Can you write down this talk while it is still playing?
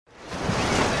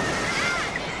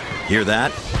Hear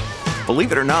that?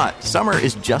 Believe it or not, summer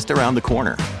is just around the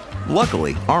corner.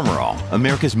 Luckily, Armor All,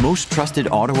 America's most trusted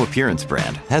auto appearance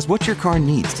brand, has what your car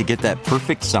needs to get that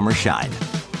perfect summer shine.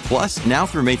 Plus, now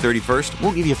through May 31st,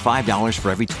 we'll give you $5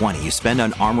 for every $20 you spend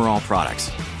on Armor All products.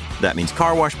 That means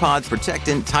car wash pods,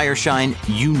 protectant, tire shine,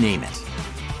 you name it.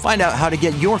 Find out how to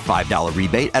get your $5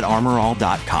 rebate at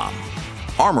armorall.com.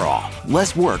 Armor All,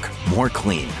 less work, more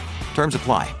clean. Terms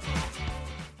apply.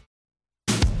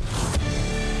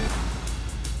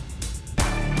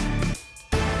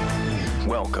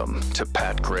 Welcome to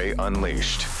Pat Gray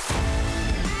Unleashed.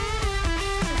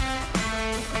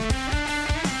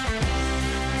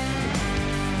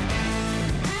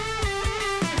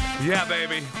 Yeah,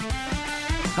 baby.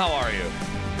 How are you?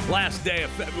 Last day of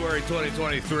February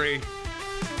 2023.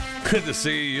 Good to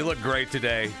see you. You look great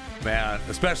today, man.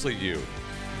 Especially you.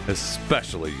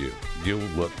 Especially you. You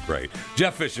look great.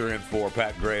 Jeff Fisher in for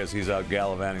Pat Gray as he's out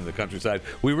gallivanting the countryside.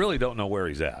 We really don't know where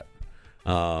he's at.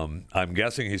 I'm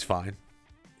guessing he's fine.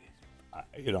 I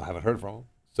haven't heard from him.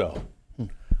 So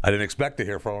I didn't expect to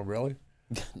hear from him, really.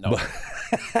 No.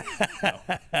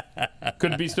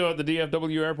 Could be still at the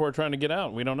DFW airport trying to get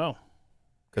out. We don't know.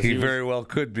 He very well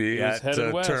could be at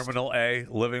west. Terminal A,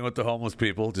 living with the homeless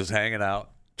people, just hanging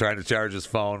out, trying to charge his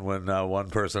phone when one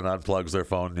person unplugs their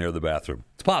phone near the bathroom.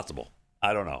 It's possible.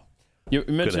 I don't know. You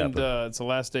mentioned it's the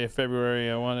last day of February.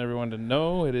 I want everyone to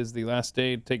know it is the last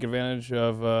day to take advantage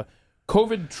of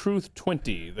COVID Truth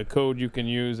 20, the code you can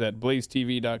use at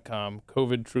blazetv.com.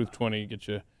 COVID Truth 20 get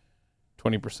you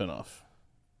 20% off.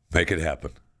 Make it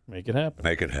happen. Make it happen.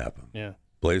 Make it happen. Yeah.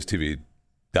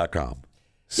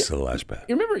 blazetv.com/Pat.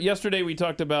 You remember yesterday we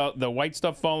talked about the white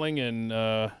stuff falling in,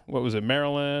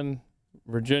 Maryland,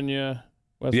 Virginia,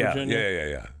 West Virginia?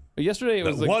 Yeah. But yesterday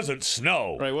it wasn't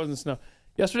snow. Right, it wasn't snow.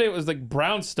 Yesterday it was like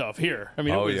brown stuff here. I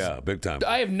mean, big time.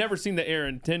 I have never seen the air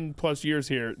in 10 plus years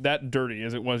here that dirty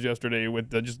as it was yesterday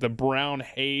with just the brown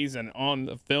haze and on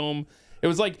the film. It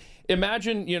was like,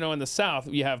 imagine, in the South,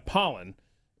 you have pollen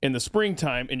in the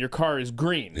springtime and your car is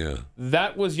green. Yeah.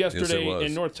 That was yesterday was.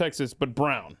 in North Texas, but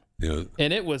brown. Yeah.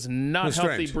 And it was not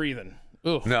healthy breathing.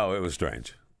 Ugh. No, it was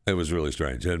strange. It was really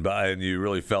strange. And you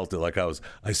really felt it. Like I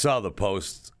saw the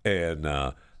posts and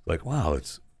wow,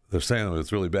 they're saying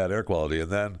it's really bad air quality.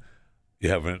 And then you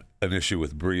have an issue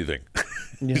with breathing.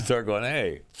 You start going,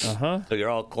 hey, so you're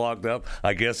all clogged up.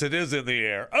 I guess it is in the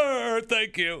air.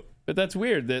 Thank you. But that's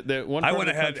weird. That one. I would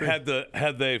have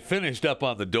had they finished up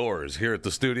on the doors here at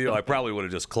the studio. I probably would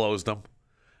have just closed them,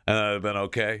 and I'd have been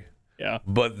okay. Yeah.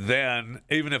 But then,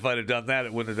 even if I'd have done that,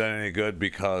 it wouldn't have done any good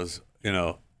because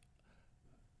the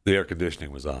air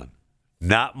conditioning was on.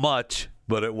 Not much,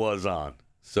 but it was on.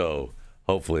 So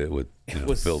hopefully it would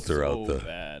filter out the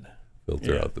bad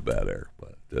air.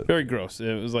 But very gross.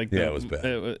 It was like it was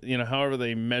bad. However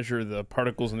they measure the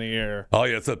particles in the air. Oh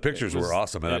yeah, the pictures were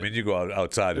awesome. And you go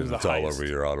outside and it's all over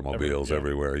your automobiles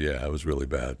everywhere. Yeah, it was really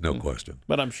bad. No question.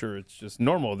 But I'm sure it's just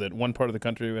normal that one part of the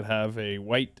country would have a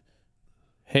white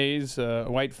haze,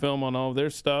 white film on all of their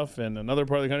stuff, and another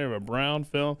part of the country have a brown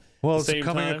film. Well, it's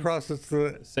coming across at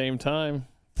the same time.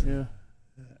 Yeah.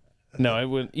 No, it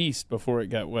went east before it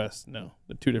got west. No,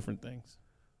 the two different things.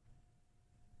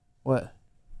 What?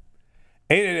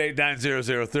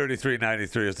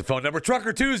 888-900-3393 is the phone number.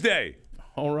 Trucker Tuesday.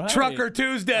 All right. Trucker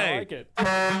Tuesday. I like it.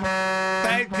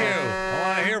 Thank you. I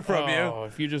want to hear from you. Oh,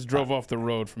 if you just drove off the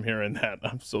road from hearing that,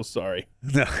 I'm so sorry.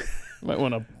 No. You might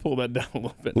want to pull that down a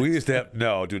little bit. We used to have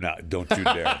do not. Don't you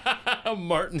dare.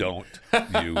 Martin. Don't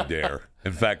you dare.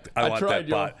 In fact, I want tried,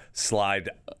 that bot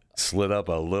slid up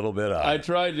a little bit high. I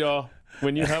tried, y'all.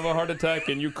 When you have a heart attack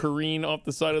and you careen off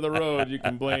the side of the road, you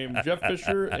can blame Jeff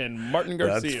Fisher and Martin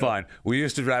Garcia. That's fine. We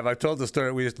used to drive. I told the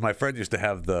story. My friend used to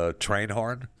have the train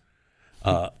horn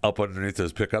up underneath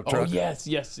his pickup truck. Oh, yes.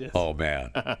 Oh,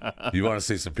 man. You want to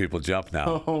see some people jump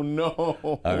now. Oh,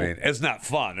 no. I mean, it's not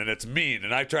fun, and it's mean,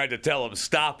 and I tried to tell him,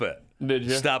 stop it. Did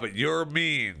you? Stop it. You're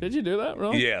mean. Did you do that,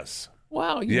 really? Yes.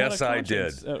 Wow. Yes, I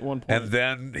did. At one point. And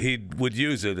then he would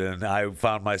use it, and I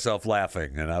found myself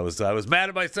laughing, and I was mad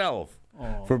at myself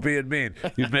for being mean.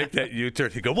 You'd make that U-turn.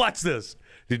 He'd go, watch this.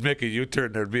 He'd make a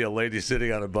U-turn. There'd be a lady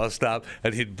sitting on a bus stop,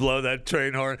 and he'd blow that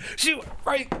train horn. She would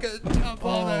right jump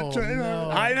on that train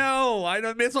horn. I know.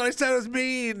 That's what I said. It was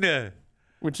mean.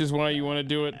 Which is why you want to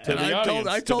do it to the audience.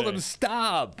 I told him,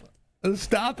 stop.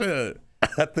 Stop it.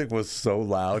 That thing was so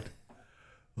loud.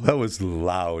 That was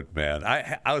loud, man.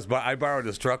 I borrowed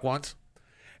his truck once,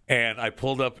 and I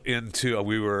pulled up into. I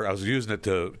was using it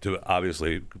to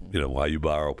obviously, why you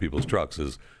borrow people's trucks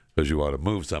is because you want to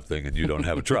move something and you don't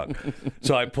have a truck.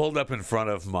 So I pulled up in front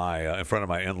of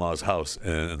my in-laws' house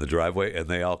in the driveway, and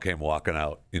they all came walking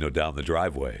out, down the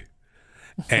driveway.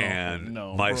 And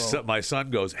no, my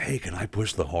son goes, "Hey, can I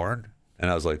push the horn?"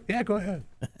 And I was like, "Yeah, go ahead."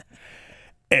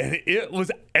 And it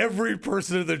was every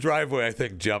person in the driveway, I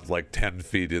think, jumped like 10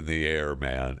 feet in the air,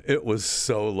 man. It was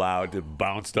so loud. It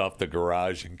bounced off the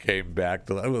garage and came back.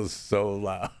 It was so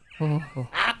loud. And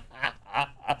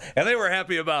they were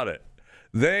happy about it.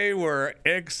 They were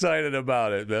excited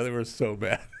about it. Man, they were so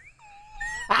mad.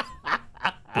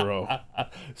 Bro.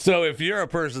 So if you're a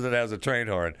person that has a train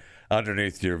horn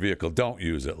underneath your vehicle, don't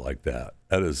use it like that.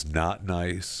 That is not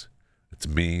nice. It's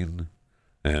mean.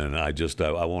 And I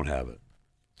won't have it.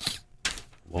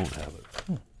 Won't have it.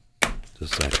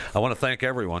 Just saying. I want to thank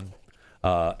everyone.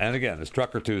 And again, it's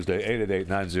Trucker Tuesday,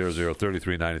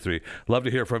 888-900-3393. Love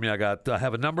to hear from you. I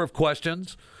have a number of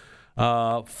questions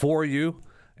for you.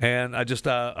 And I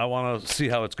want to see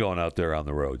how it's going out there on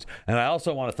the roads. And I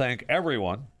also want to thank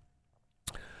everyone,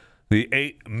 the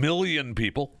 8 million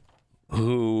people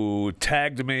who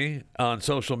tagged me on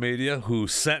social media, who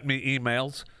sent me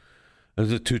emails to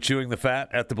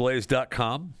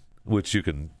chewingthefat@theblaze.com, which you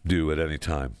can do at any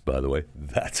time, by the way.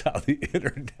 That's how the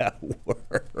internet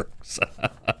works.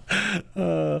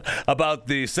 About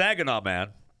the Saginaw man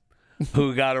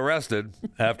who got arrested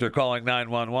after calling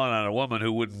 911 on a woman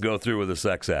who wouldn't go through with a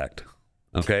sex act.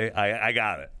 Okay? I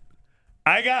got it.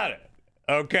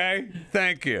 Okay?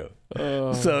 Thank you.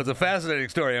 So it's a fascinating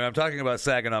story. And I'm talking about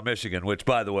Saginaw, Michigan, which,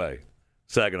 by the way,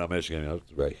 Saginaw, Michigan,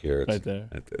 it's right here. It's right there.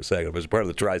 Saginaw is part of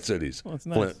the Tri-Cities. Oh, it's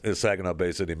nice. Flint is Saginaw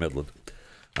Bay City, Midland.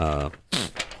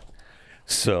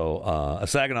 So a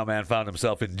Saginaw man found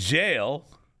himself in jail.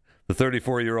 The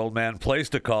 34-year-old man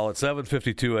placed a call at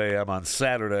 7:52 a.m. on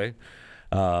Saturday,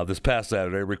 this past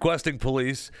Saturday, requesting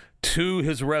police to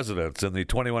his residence in the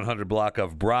 2100 block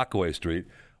of Brockway Street.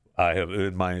 I have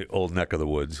in my old neck of the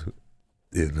woods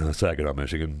in Saginaw,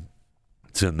 Michigan.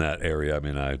 It's in that area. I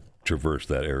mean, I traversed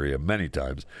that area many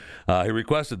times. He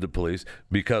requested the police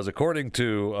because, according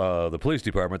to the police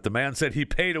department, the man said he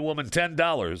paid a woman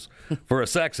 $10 for a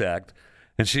sex act,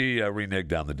 and she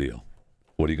reneged on the deal.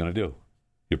 What are you going to do?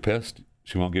 You're pissed?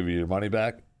 She won't give you your money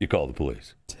back? You call the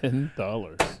police.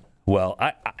 $10. Well,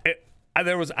 I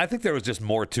think there was just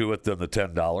more to it than the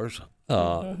 $10.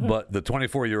 But the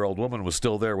 24-year-old woman was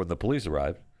still there when the police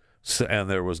arrived, and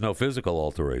there was no physical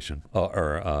altercation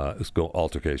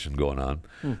altercation going on.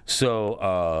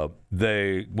 So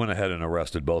they went ahead and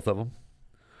arrested both of them.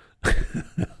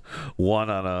 One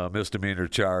on a misdemeanor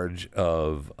charge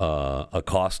of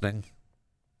accosting.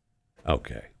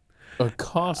 Okay.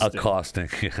 Accosting.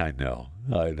 I know.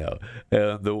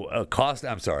 And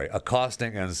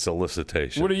accosting and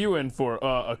solicitation. What are you in for?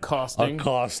 Accosting?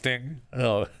 Accosting.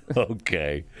 Oh,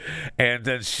 okay. And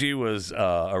then she was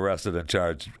arrested and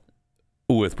charged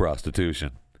with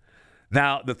prostitution.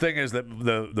 Now, the thing is that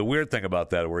the weird thing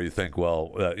about that, where you think, well,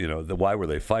 why were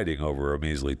they fighting over a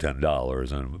measly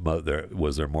 $10? And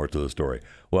was there more to the story?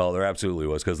 Well, there absolutely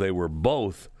was, because they were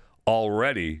both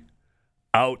already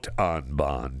out on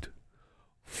bond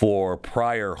for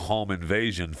prior home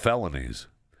invasion felonies.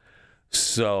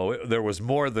 So there was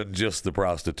more than just the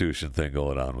prostitution thing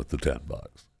going on with the $10.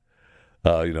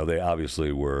 They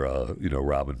obviously were,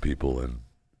 robbing people and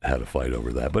had a fight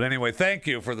over that. But anyway, thank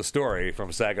you for the story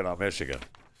from Saginaw, Michigan.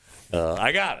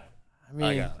 I got it.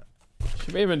 I got it.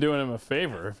 She may have been doing him a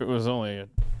favor if it was only a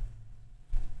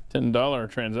 $10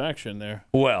 transaction there.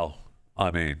 Well,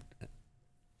 I mean,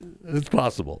 it's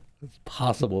possible. It's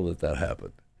possible that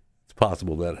happened. It's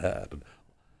possible that happened.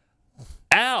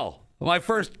 Al, my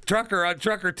first trucker on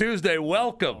Trucker Tuesday.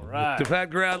 Welcome to Pat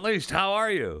Gray Unleashed. How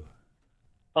are you?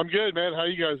 I'm good, man. How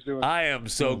you guys doing? I am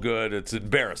so good. It's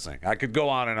embarrassing. I could go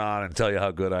on and tell you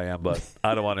how good I am, but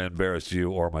I don't want to embarrass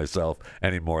you or myself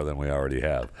any more than we already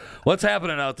have. What's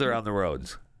happening out there on the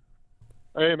roads?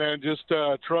 Hey, man, just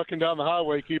trucking down the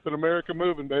highway, keeping America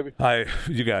moving, baby.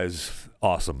 You guys,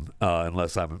 awesome.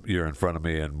 Unless you're in front of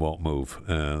me and won't move,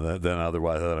 then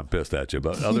otherwise I'm pissed at you.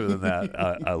 But other than that,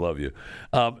 I love you.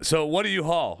 So, what do you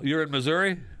haul? You're in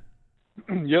Missouri?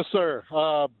 Yes, sir.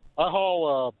 I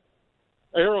haul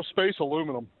aerospace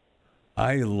aluminum.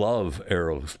 I love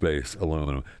aerospace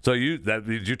aluminum. So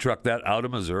did you truck that out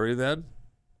of Missouri then?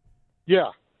 Yeah.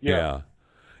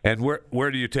 And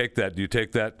where do you take that? Do you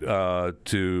take that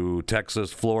to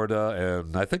Texas, Florida,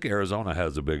 and I think Arizona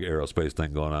has a big aerospace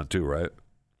thing going on too, right?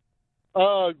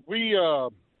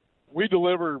 We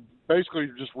deliver basically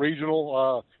just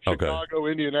regional, Chicago,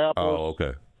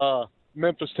 Indianapolis,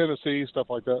 Memphis, Tennessee, stuff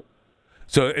like that.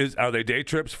 So are they day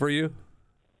trips for you?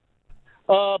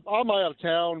 I'm out of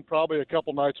town probably a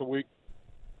couple nights a week.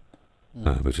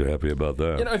 I bet you're happy about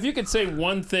that. If you could say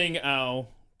one thing, Al,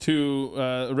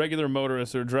 to regular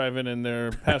motorists who are driving in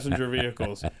their passenger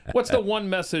vehicles, what's the one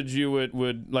message you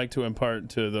would like to impart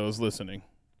to those listening?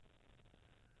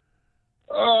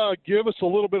 Give us a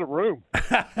little bit of room.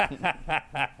 I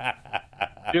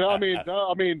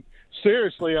mean,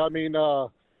 seriously, I mean, I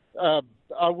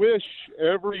wish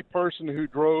every person who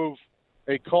drove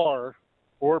a car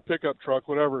or a pickup truck,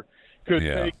 whatever, could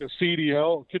take a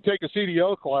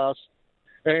CDL class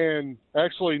and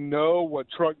actually know what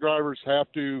truck drivers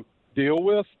have to deal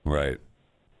with. Right.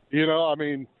 I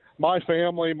mean, my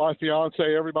family, my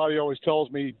fiance, everybody always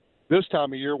tells me this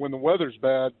time of year when the weather's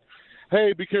bad,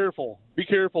 hey, be careful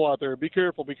out there, be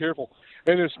careful.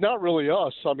 And it's not really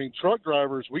us. I mean, truck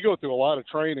drivers, we go through a lot of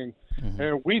training,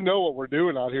 and we know what we're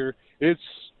doing out here. It's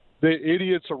the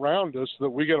idiots around us that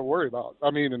we got to worry about.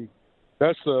 I mean, and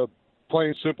that's the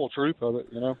plain, simple truth of it,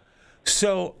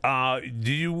 So, are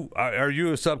you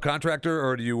a subcontractor,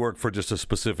 or do you work for just a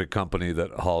specific company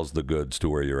that hauls the goods to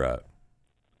where you're at?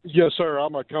 Yes, sir.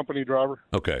 I'm a company driver.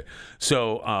 Okay.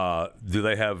 So, do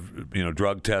they have,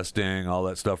 drug testing, all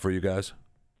that stuff for you guys?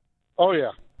 Oh,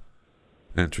 yeah.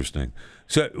 Interesting.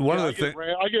 So, one of the things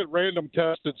I get random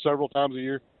tested several times a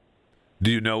year.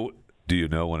 Do you know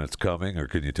when it's coming, or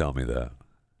can you tell me that?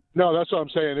 No, that's what I'm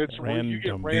saying. It's random. You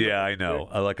get random. Yeah, I know.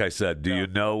 Like I said, do you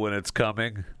know when it's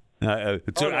coming?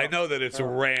 I know that it's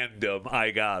random.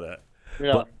 I got it.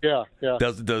 Yeah, yeah.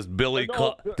 Does Billy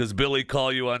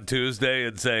call you on Tuesday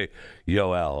and say,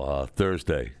 "Yo, Al,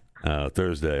 Thursday,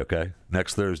 okay?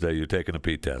 Next Thursday, you're taking a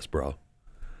P test, bro."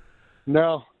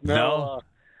 No. Damn,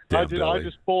 I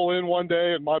just pull in one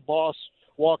day, and my boss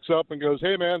walks up and goes,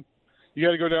 "Hey, man, you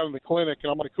got to go down to the clinic."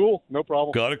 And I'm like, "Cool, no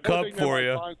problem." Got a cup for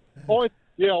you.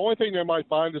 Only thing they might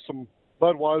find is some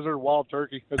Budweiser, Wild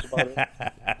Turkey. That's about it.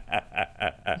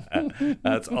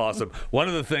 That's awesome. One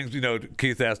of the things,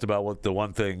 Keith asked about what the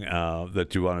one thing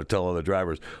that you want to tell other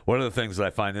drivers. One of the things that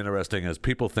I find interesting is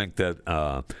people think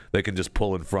that they can just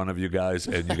pull in front of you guys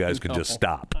and you guys can just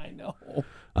stop. I know.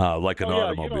 Like an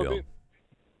automobile.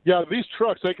 These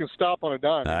trucks, they can stop on a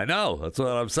dime. I know. That's what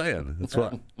I'm saying.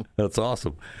 That's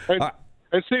awesome. And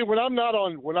see, when I'm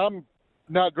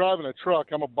not driving a truck,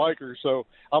 I'm a biker, so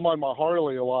I'm on my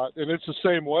Harley a lot, and it's the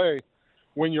same way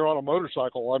when you're on a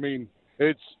motorcycle. I mean,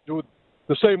 it's the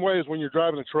same way as when you're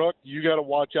driving a truck. You got to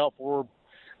watch out for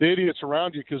the idiots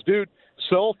around you because, dude,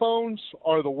 cell phones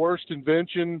are the worst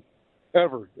invention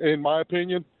ever, in my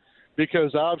opinion,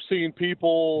 because I've seen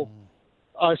people –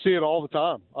 I see it all the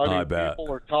time. I bet.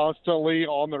 People are constantly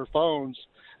on their phones,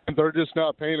 and they're just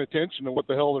not paying attention to what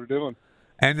the hell they're doing.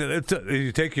 And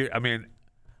you take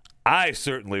I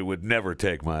certainly would never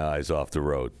take my eyes off the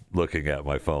road looking at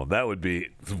my phone. That would be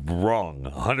wrong,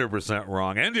 100%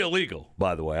 wrong, and illegal,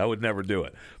 by the way. I would never do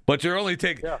it. But you're only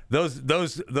taking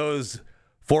those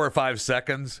 4 or 5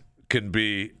 seconds can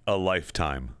be a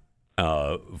lifetime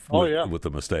with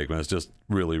the mistake. Man, it's just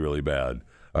really, really bad.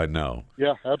 I know.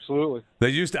 Yeah, absolutely. They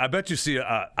used to, I bet you see,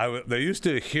 they used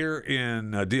to here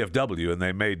in DFW, and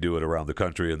they may do it around the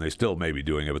country, and they still may be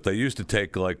doing it, but they used to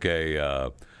take like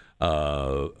a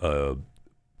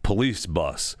police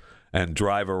bus and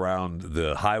drive around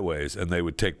the highways, and they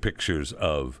would take pictures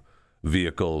of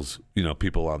vehicles,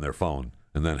 people on their phone,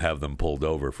 and then have them pulled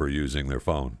over for using their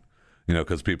phone.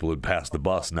 Because people would pass the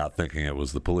bus not thinking it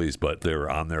was the police, but they were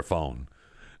on their phone.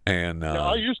 And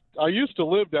I used to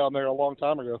live down there a long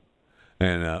time ago.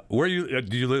 And where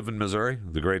do you live in Missouri,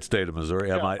 the great state of Missouri?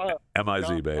 Yeah,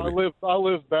 M-I-Z, baby. I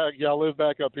live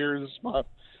back up here. This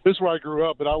is where I grew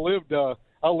up, but I lived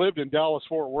in Dallas,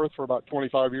 Fort Worth for about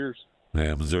 25 years.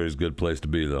 Yeah, Missouri's a good place to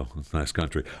be, though. It's a nice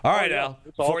country. All right, Al,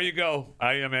 before you go,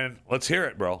 I am in. Let's hear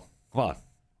it, bro. Come on.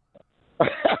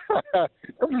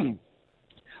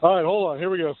 All right, hold on. Here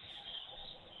we go.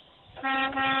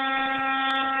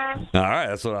 All right,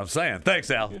 that's what I'm saying. Thanks,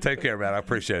 Al. Take care, man. I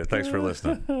appreciate it. Thanks for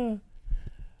listening.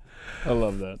 I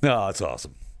love that. No, that's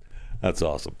awesome. That's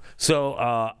awesome. So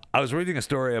I was reading a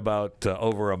story about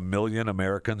over 1 million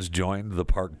Americans joined the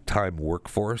part-time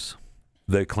workforce.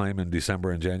 They claim in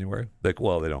December and January. They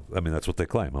don't. I mean, that's what they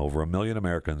claim. Over 1 million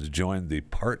Americans joined the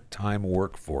part-time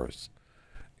workforce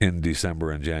in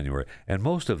December and January, and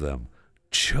most of them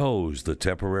chose the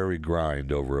temporary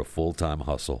grind over a full-time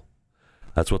hustle.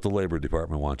 That's what the Labor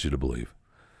Department wants you to believe.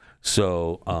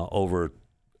 So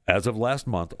as of last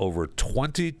month, over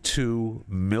 22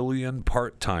 million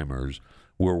part-timers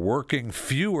were working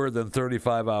fewer than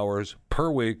 35 hours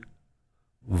per week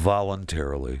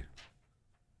voluntarily.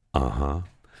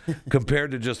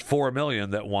 Compared to just 4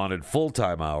 million that wanted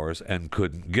full-time hours and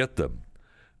couldn't get them.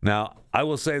 Now, I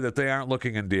will say that they aren't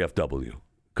looking in DFW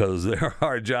because there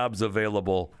are jobs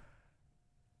available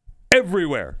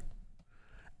everywhere.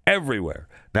 Everywhere.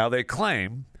 Now, they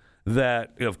claim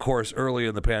that, of course, early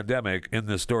in the pandemic, in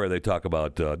this story, they talk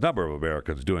about a number of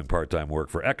Americans doing part-time work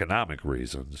for economic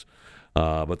reasons.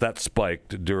 But that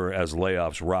spiked as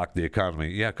layoffs rocked the economy.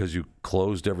 Yeah, because you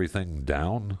closed everything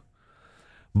down.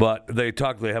 But they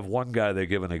have one guy, they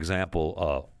give an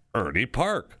example, Ernie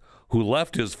Park, who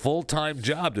left his full-time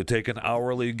job to take an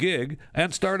hourly gig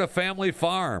and start a family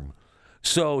farm.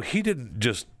 So he didn't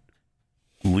just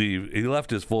leave. He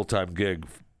left his full-time gig,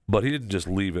 but he didn't just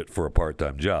leave it for a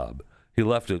part-time job. He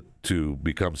left it to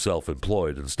become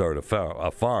self-employed and start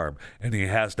a farm, and he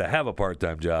has to have a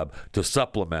part-time job to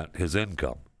supplement his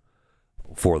income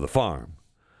for the farm.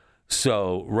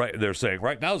 So they're saying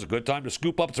right now is a good time to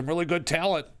scoop up some really good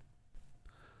talent.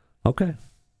 Okay.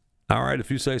 All right,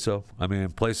 if you say so. I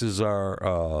mean, places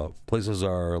are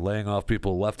laying off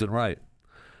people left and right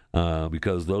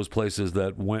because those places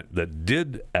that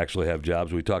did actually have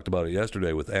jobs, we talked about it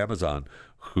yesterday with Amazon,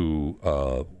 who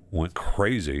went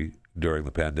crazy during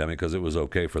the pandemic because it was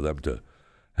okay for them to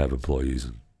have employees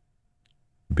and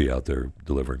be out there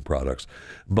delivering products.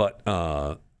 But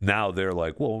now they're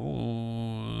like, well,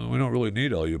 we don't really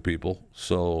need all you people,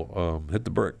 so hit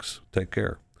the bricks, take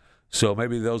care. So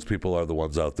maybe those people are the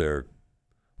ones out there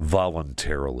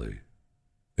voluntarily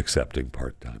accepting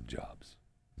part-time jobs.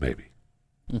 Maybe.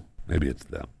 Maybe it's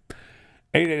them.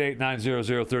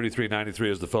 888-900-3393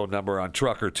 is the phone number on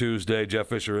Trucker Tuesday. Jeff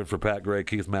Fisher in for Pat Gray,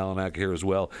 Keith Malinak here as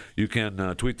well. You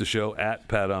can tweet the show at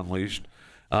Pat Unleashed.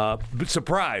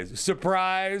 Surprise. Oh,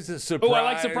 I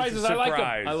like surprises. I like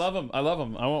them. I love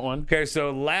them. I want one. Okay,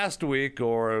 so last week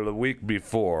or the week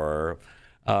before,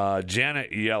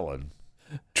 Janet Yellen,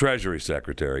 Treasury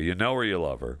Secretary, you know her, you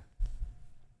love her,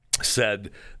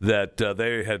 said that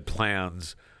they had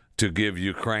plans to give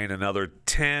Ukraine another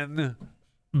 $10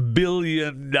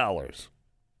 billion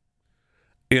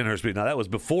in her speech. Now, that was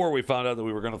before we found out that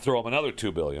we were going to throw them another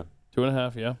 $2 billion.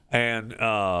 2.5, yeah. And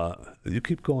you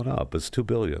keep going up. It's $2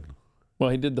 billion. Well,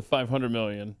 he did the $500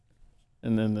 million,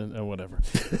 and then whatever.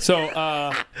 So,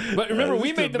 but remember,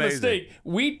 we made the mistake.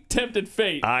 We tempted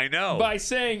fate. I know. By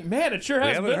saying, "Man, it sure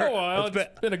has been a while.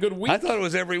 It's been a good week." I thought it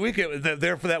was every week.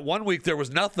 There for that 1 week, there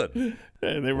was nothing.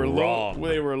 And they were wrong.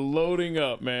 They were loading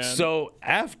up, man. So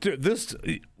after this,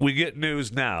 we get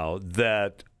news now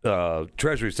that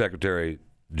Treasury Secretary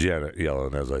Janet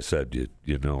Yellen, as I said,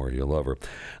 you know her, you love her.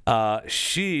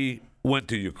 She went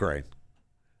to Ukraine.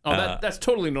 Oh, that's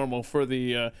totally normal for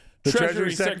the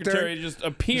Treasury Secretary to just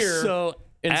appear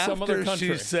in some other country. After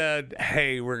she said,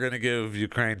 "Hey, we're going to give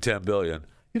Ukraine $10 billion,"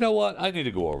 you know what? I need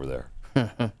to go over there.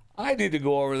 I need to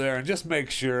go over there and just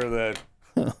make sure that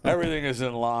everything is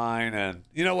in line. And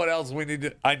you know what else we need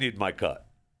to? I need my cut.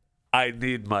 I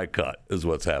need my cut is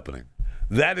what's happening.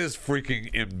 That is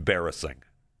freaking embarrassing.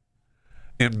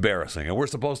 Embarrassing. And we're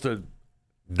supposed to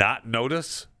not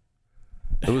notice?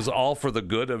 It was all for the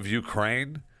good of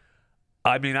Ukraine?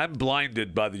 I mean, I'm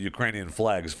blinded by the Ukrainian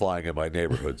flags flying in my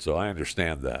neighborhood, so I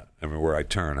understand that. I mean, where I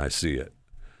turn, I see it.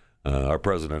 Our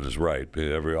president is right.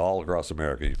 All across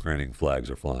America, Ukrainian flags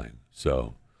are flying.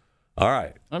 So, all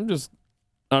right. I'm just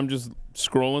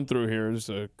scrolling through here. Just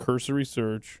a cursory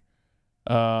search.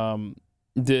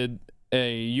 Did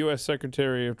a U.S.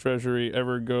 Secretary of Treasury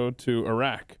ever go to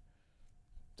Iraq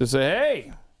to say,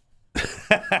 "Hey,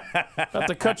 about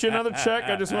to cut you another check.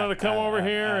 I just wanted to come over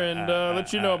here and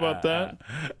let you know about that"?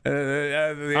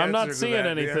 I'm not seeing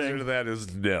anything. The answer to that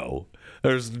is no.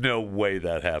 There's no way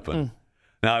that happened.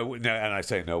 Now, and I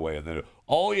say no way, and then,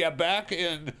 oh yeah, back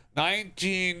in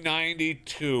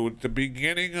 1992, at the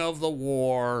beginning of the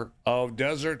war of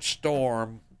Desert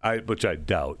Storm, which I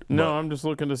doubt. No, I'm just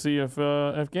looking to see if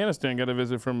Afghanistan got a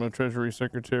visit from a Treasury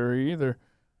Secretary either.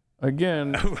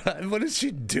 Again, what is she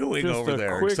doing over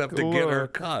there except to get her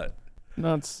cut?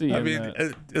 Not seeing. I mean,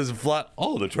 is flat.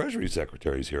 Oh, the Treasury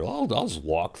Secretary's here. I'll just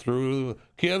walk through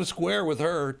Kiev Square with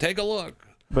her. Take a look.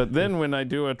 But then when I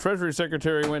do a Treasury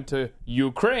Secretary went to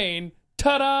Ukraine,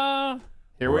 ta-da!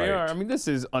 Here we are. I mean, this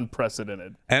is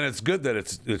unprecedented. And it's good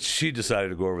that she decided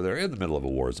to go over there in the middle of a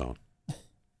war zone.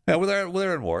 Yeah,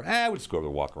 we're in war. We'll just go over there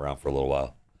and walk around for a little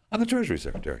while. I'm the Treasury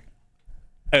Secretary.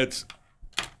 It's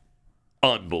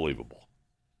unbelievable.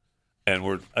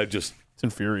 And it's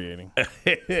infuriating.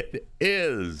 It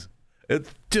is.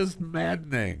 It's just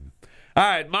maddening. All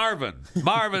right,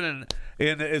 Marvin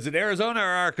is it Arizona or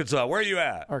Arkansas? Where are you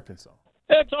at? Arkansas.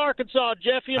 It's Arkansas,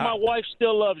 Jeffy, and my wife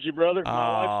still loves you, brother.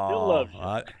 My wife still loves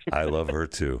you. I love her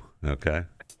too. Okay.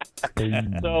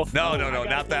 So no,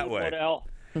 not that way.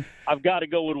 I've got to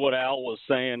go with what Al was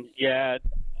saying. Yeah,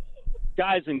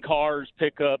 guys in cars,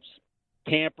 pickups,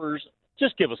 campers,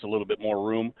 just give us a little bit more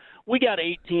room. We got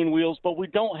 18 wheels, but we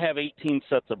don't have 18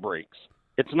 sets of brakes.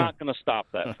 It's not going to stop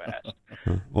that fast.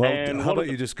 Well, And how one of about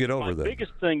you just get over My there?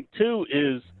 biggest thing, too,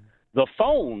 is the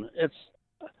phone.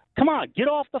 Come on, get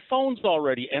off the phones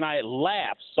already. And I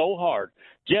laugh so hard.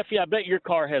 Jeffy, I bet your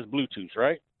car has Bluetooth,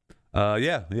 right?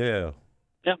 Yeah. Yeah,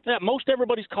 most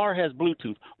everybody's car has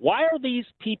Bluetooth. Why are these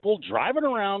people driving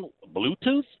around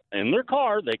Bluetooth in their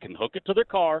car? They can hook it to their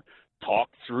car, talk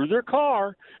through their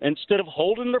car, instead of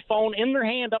holding their phone in their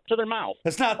hand up to their mouth.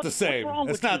 It's not the What's same. wrong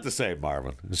It's with not you? the same,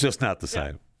 Marvin. It's just not the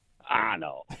same. I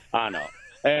know.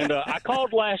 And I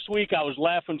called last week. I was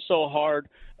laughing so hard.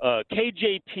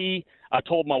 KJP, I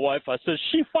told my wife, I said,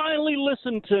 she finally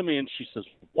listened to me. And she says,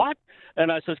 what? And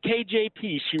I says,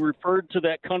 KJP. She referred to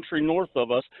that country north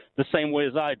of us the same way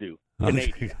as I do.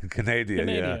 Canadian,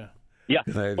 yeah. Yeah.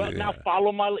 Canadian, Well, now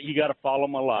yeah. you got to follow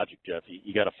my logic, Jeffy.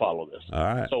 You got to follow this. All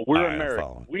right. So we're All right, I'm American.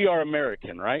 following. We are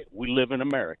American, right? We live in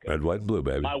America. Red, white, and blue,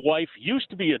 baby. My wife used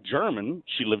to be a German.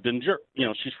 She lived in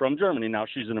she's from Germany. Now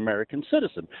she's an American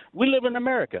citizen. We live in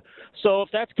America. So if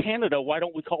that's Canada, why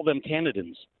don't we call them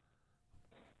Canadians?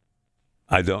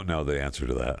 I don't know the answer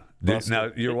to that.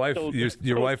 Now, your wife,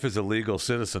 your wife is a legal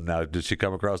citizen now. Did she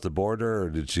come across the border, or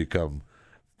did she come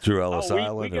through Ellis we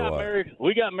Island, or got what? married.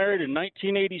 We got married in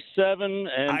 1987,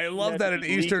 and I love that an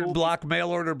Eastern Bloc mail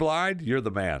order blind. You're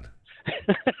the man.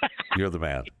 You're the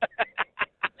man.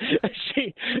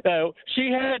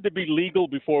 She had to be legal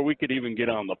before we could even get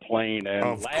on the plane. And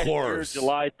Of last course. year,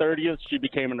 July 30th, she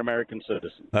became an American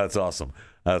citizen. That's awesome.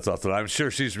 That's awesome. I'm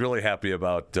sure she's really happy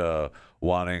about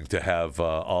wanting to have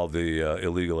all the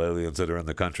illegal aliens that are in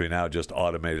the country now just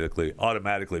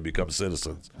automatically become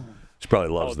citizens. She probably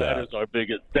loves that is our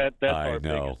biggest. That's I our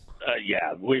know. biggest.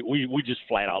 Yeah, we just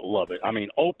flat out love it. I mean,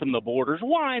 open the borders.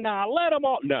 Why not? Let them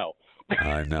all. No.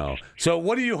 I know. So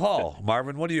what do you haul,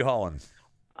 Marvin? What are you hauling?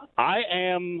 I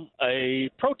am a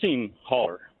protein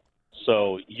hauler,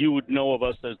 so you would know of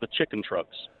us as the chicken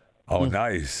trucks. Oh,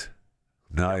 nice.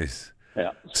 Yeah.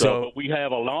 So- So we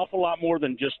have an awful lot more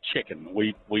than just chicken.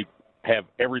 We have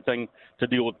everything to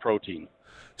deal with protein.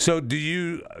 So do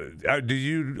you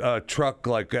truck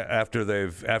like after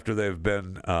they've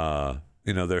been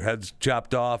their heads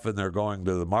chopped off and they're going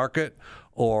to the market,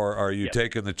 or are you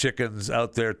taking the chickens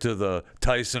out there to the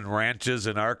Tyson ranches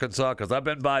in Arkansas? Because I've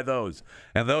been by those,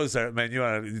 and those are, man, you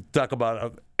want to talk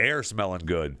about air smelling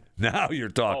good. Now you're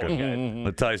talking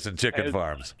the Tyson chicken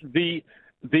farms. The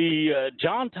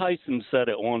John Tyson said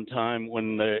at one time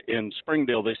when in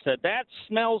Springdale, they said that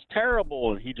smells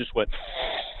terrible, and he just went.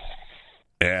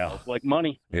 Yeah, like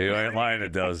money. You ain't lying,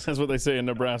 it does. That's what they say in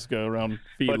Nebraska around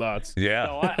feedlots. Yeah.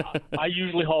 No, I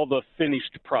usually haul the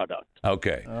finished product.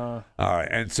 Okay. All right.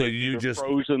 And so you Either just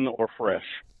frozen or fresh.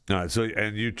 all right. So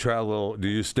and you travel? Do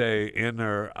you stay in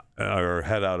or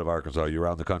head out of Arkansas? You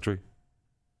around the country?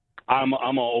 I'm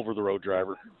an over the road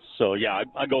driver, so yeah,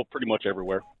 I go pretty much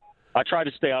everywhere. I try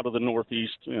to stay out of the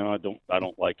Northeast. I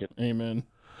don't like it. Amen.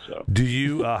 So Do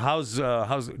you how's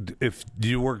if do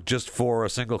you work just for a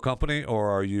single company,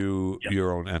 or are you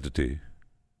your own entity?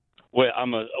 well,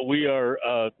 we are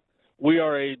a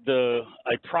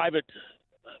private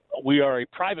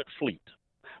fleet.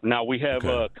 Now we have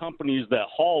Okay. companies that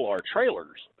haul our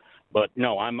trailers, but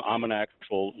no, I'm an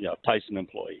actual Tyson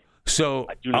employee. So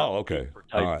I do not okay. work for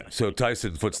Tyson. All right. So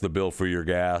Tyson foots the bill for your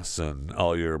gas and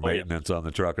all your maintenance on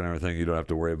the truck and everything. You don't have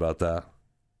to worry about that.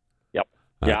 Yep.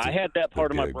 That's I a had that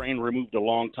part good of my gig. brain removed a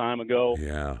long time ago.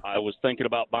 Yeah. I was thinking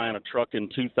about buying a truck in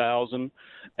 2000,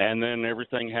 and then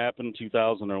everything happened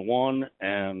 2001,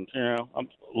 and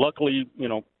luckily,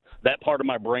 that part of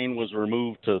my brain was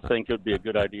removed to think it would be a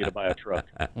good idea to buy a truck.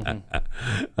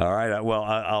 All right. Well,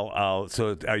 I'll.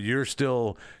 So you're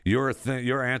still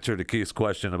your answer to Keith's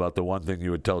question about the one thing you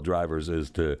would tell drivers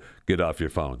is to get off your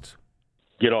phones.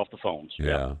 Get off the phones.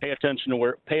 Yeah. Pay attention to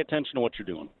what you're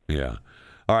doing. Yeah.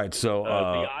 All right. So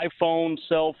The iPhone,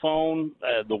 cell phone,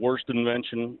 the worst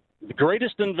invention, the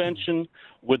greatest invention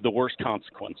with the worst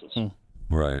consequences.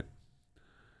 right.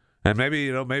 And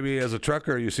maybe as a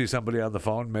trucker, you see somebody on the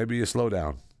phone, maybe you slow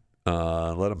down,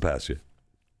 let them pass you.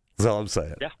 That's all I'm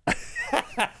saying. Yeah.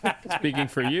 Speaking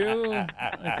for you,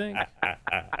 I think.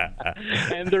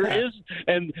 And there is,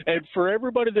 and for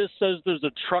everybody that says there's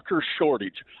a trucker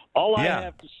shortage, all I Yeah.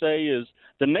 have to say is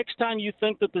the next time you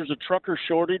think that there's a trucker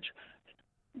shortage,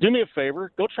 do me a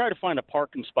favor, go try to find a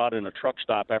parking spot in a truck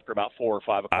stop after about 4 or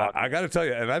 5 o'clock. I got to tell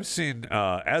you, and I've seen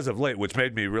as of late, which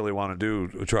made me really want to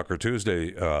do Trucker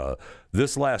Tuesday.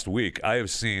 This last week, I have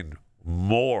seen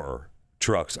more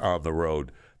trucks on the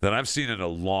road than I've seen in a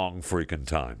long freaking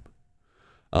time.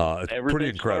 It's pretty Everything's starting to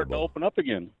incredible. open up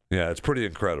again. Yeah, it's pretty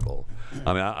incredible.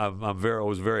 I mean, I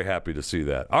was very happy to see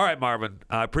that. All right, Marvin,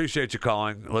 I appreciate you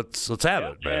calling. Let's have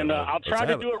it, man. And I'll try Let's to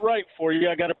have do it right for you.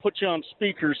 I got to put you on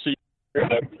speaker so you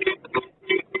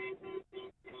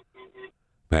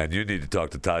Man, you need to talk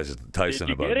to Tyson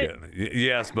you about get it? getting.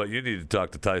 Yes, but you need to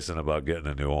talk to Tyson about getting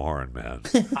a new horn, man.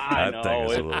 I That thing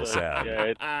is a know, little sad. Yeah,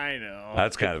 it's I know.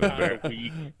 That's kind of Love that's you,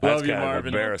 kind of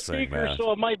Marvin. embarrassing, speaker, man.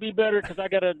 so it might be better because I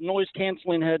got a noise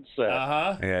canceling headset.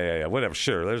 Uh-huh. Yeah. Whatever.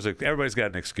 Sure. Everybody's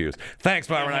got an excuse. Thanks,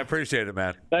 Marvin. I appreciate it,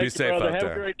 man. Thank Be you, safe brother. out Have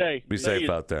there. a great day. Be See safe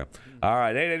you. out there. All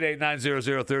right.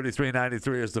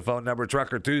 888-900-3393 is the phone number.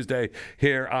 Trucker Tuesday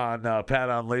here on Pat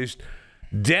Unleashed.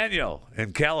 Daniel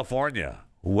in California.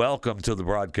 Welcome to the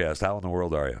broadcast. How in the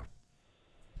world are you?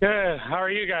 Good. How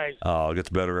are you guys? Oh, it gets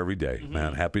better every day,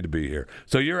 man. Happy to be here.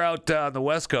 So you're out on the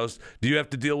West Coast. Do you have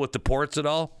to deal with the ports at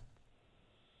all?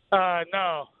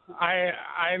 No. I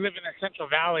live in the Central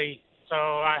Valley, so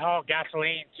I haul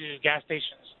gasoline to gas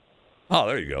stations. Oh,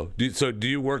 there you go. Do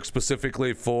you work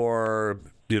specifically for,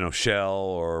 Shell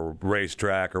or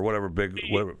Racetrack or whatever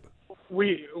whatever?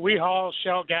 We haul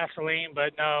Shell gasoline,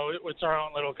 but no, it's our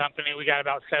own little company. We got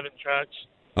about 7 trucks.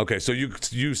 Okay, so you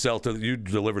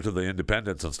deliver to the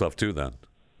independents and stuff too, then?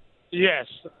 Yes.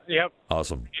 Yep.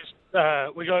 Awesome.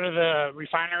 We go to the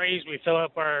refineries. We fill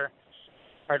up our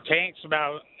tanks,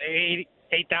 about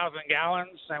 8,000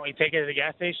 gallons, and we take it to the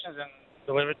gas stations and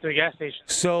deliver it to the gas stations.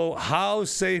 So how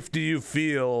safe do you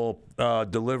feel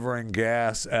delivering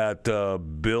gas at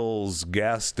Bill's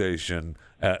gas station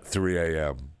at 3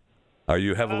 a.m.? Are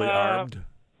you heavily armed?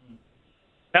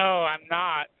 No, I'm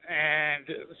not. And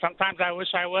sometimes I wish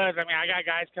I was. I mean, I got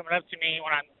guys coming up to me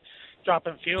when I'm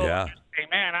dropping fuel. Yeah. And say,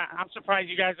 man, I'm surprised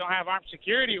you guys don't have armed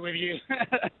security with you.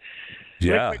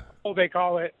 Yeah. Liquid gold, they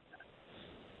call it.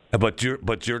 But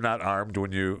you're not armed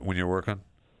when you're working?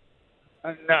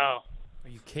 No. Are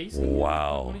you casing?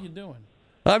 Wow. What are you doing?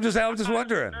 I'm just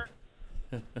wondering.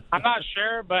 I'm not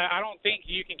sure, but I don't think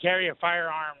you can carry a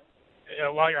firearm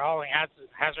while you're hauling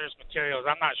hazardous materials.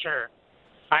 I'm not sure.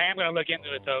 I am going to look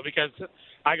into it, though, because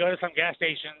I go to some gas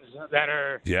stations that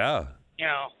are, Yeah,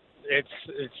 it's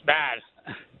bad.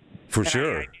 for And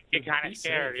sure. I get kind Be of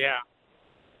scared, safe. yeah.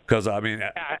 Because I mean,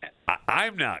 Yeah.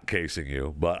 I'm not casing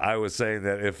you, but I was saying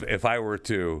that if I were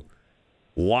to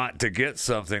want to get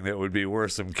something that would be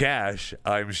worth some cash,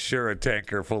 I'm sure a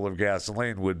tanker full of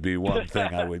gasoline would be one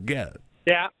thing I would get.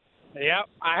 Yeah, yep.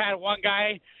 I had one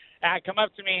guy come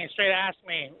up to me and straight ask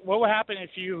me, "What would happen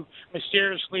if you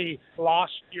mysteriously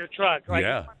lost your truck?"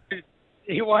 Yeah.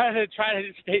 He wanted to try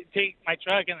to take my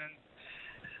truck, and then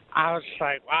I was just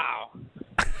like, "Wow."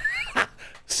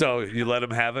 So you let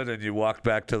him have it, and you walked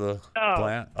back to the No.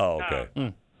 plant. Oh, okay.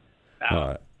 No. All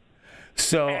right.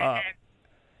 So And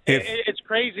if it's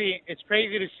crazy. It's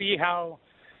crazy to see how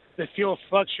the fuel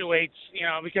fluctuates.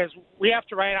 Because we have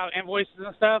to write out invoices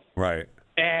and stuff, right.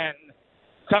 and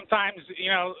sometimes,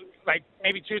 like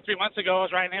maybe 2-3 months ago, I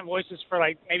was writing invoices for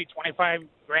like maybe $25,000,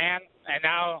 and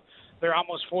now they're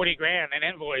almost $40,000 an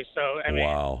invoice. So I mean,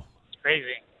 Wow. it's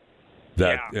crazy.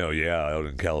 That out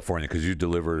in California, because you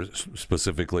deliver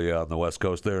specifically on the West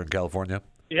Coast there in California,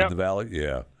 Yep. in the Valley.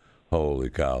 Yeah, holy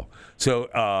cow!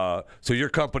 So, so your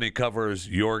company covers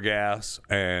your gas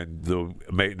and the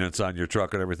maintenance on your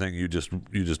truck and everything. You just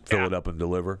fill it up and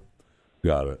deliver.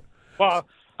 Got it. Well,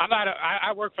 I'm not.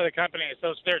 I work for the company, so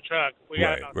it's their truck. We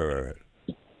got Right.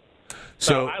 So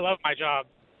So I love my job.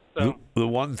 So the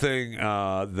one thing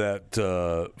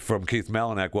that from Keith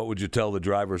Malinak, what would you tell the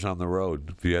drivers on the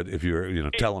road if you're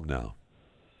tell them now?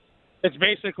 it's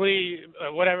basically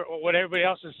what everybody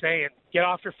else is saying. Get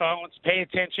off your phones. Pay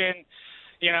attention.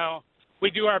 We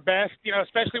do our best.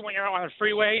 Especially when you're on a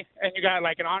freeway and you got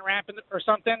like an on ramp or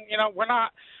something. We're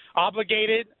not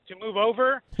obligated to move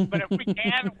over, but if we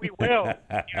can, we will.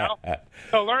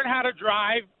 So learn how to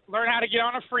drive. Learn how to get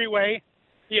on a freeway.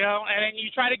 And then you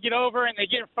try to get over, and they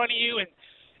get in front of you, and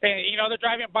they're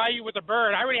driving by you with a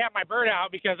bird. I already have my bird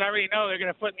out because I already know they're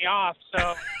going to foot me off.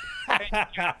 So,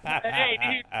 hey,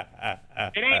 dude,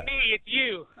 it ain't me, it's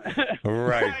you.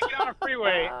 Right. Get on a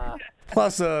freeway.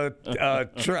 Plus,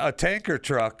 a tanker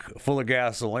truck full of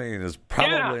gasoline is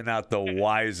probably not the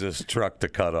wisest truck to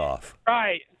cut off.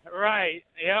 Right.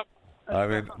 Yep. I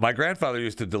mean, my grandfather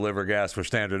used to deliver gas for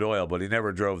Standard Oil, but he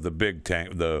never drove the big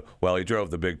tank. He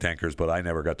drove the big tankers, but I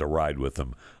never got to ride with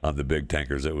him on the big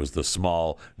tankers. It was the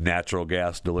small natural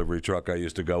gas delivery truck I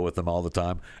used to go with them all the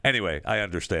time. Anyway, I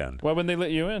understand. Why wouldn't they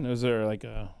let you in? Is there like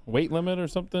a weight limit or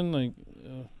something? Like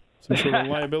some sort of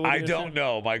liability? I issue? don't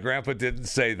know. My grandpa didn't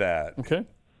say that. Okay.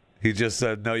 He just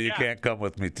said, "No, you can't come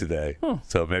with me today."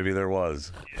 So maybe there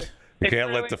was. You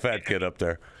can't let the fat kid up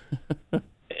there.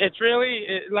 it's really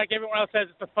like everyone else says,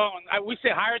 it's the phone. We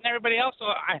sit higher than everybody else, so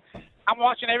I'm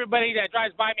watching everybody that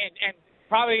drives by me, and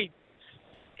probably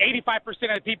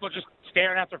 85% of the people just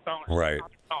staring at their phones. Right.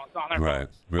 On their Right.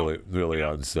 phones. Really, really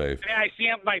unsafe. And then I see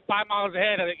them like 5 miles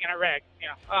ahead in a wreck.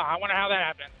 I wonder how that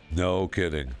happened. No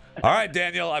kidding. All right,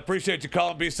 Daniel, I appreciate you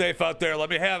calling. Be safe out there. Let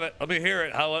me have it. Let me hear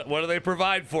it. What do they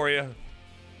provide for you?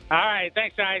 All right.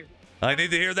 Thanks, guys. I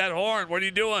need to hear that horn. What are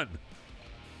you doing?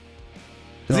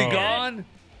 Is he gone?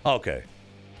 Okay.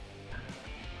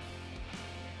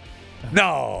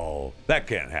 No, that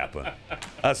can't happen.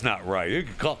 That's not right. You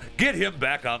can get him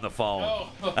back on the phone.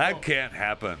 That can't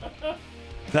happen.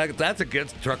 That's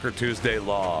against Trucker Tuesday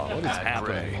law. What is Pat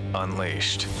happening? Gray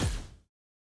Unleashed.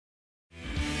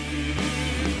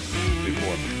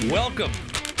 Welcome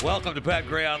to Pat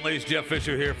Gray Unleashed. Jeff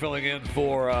Fisher here filling in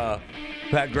for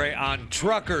Pat Gray on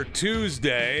Trucker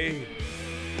Tuesday.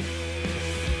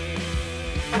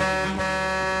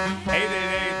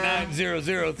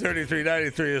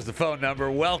 888-900-3393 is the phone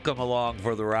number. Welcome along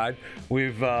for the ride.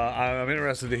 I'm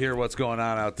interested to hear what's going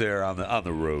on out there on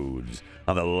the roads,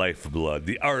 on the lifeblood,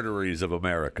 the arteries of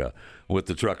America with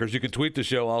the truckers. You can tweet the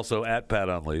show also at Pat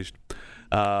Unleashed.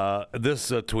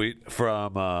 This tweet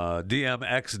from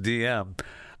DMXDM.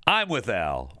 I'm with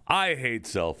Al. I hate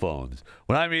cell phones.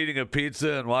 When I'm eating a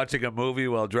pizza and watching a movie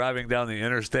while driving down the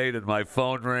interstate and my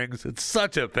phone rings, it's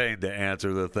such a pain to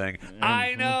answer the thing.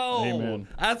 I know. Amen.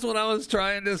 That's what I was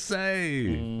trying to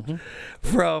say.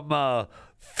 From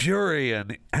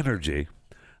Furian Energy.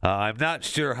 I'm not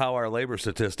sure how our labor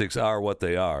statistics are what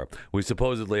they are. We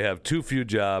supposedly have too few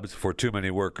jobs for too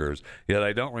many workers, yet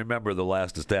I don't remember the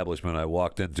last establishment I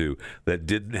walked into that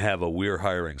didn't have a "we're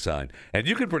hiring" sign. And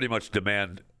you can pretty much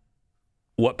demand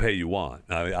what pay you want.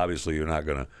 I mean, obviously, you're not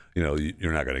gonna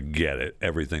get it,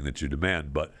 everything that you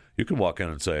demand, but you can walk in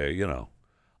and say,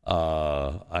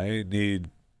 I need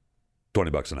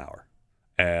 $20 an hour,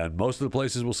 and most of the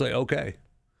places will say, okay.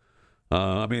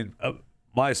 My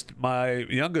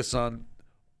youngest son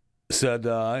said,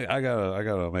 I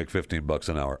gotta make $15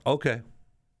 an hour. Okay,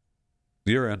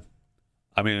 you're in.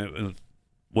 I mean, it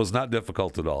was not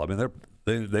difficult at all. I mean,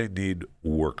 they need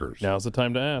workers. Now's the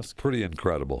time to ask. Pretty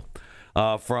incredible.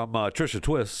 From Trisha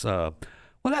Twiss,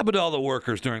 what happened to all the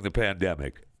workers during the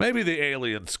pandemic? Maybe the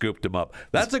aliens scooped them up.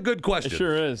 That's a good question. It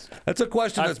sure is. That's a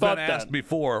question that's I've been thought asked that.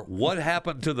 before. What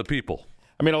happened to the people?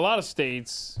 I mean, a lot of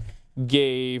states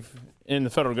gave, in the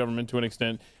federal government to an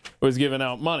extent, was giving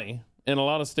out money. And a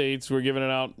lot of states were giving it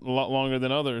out a lot longer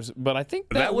than others. But I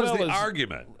think that was well the is,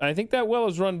 argument. I think that well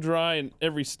is run dry in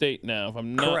every state now, if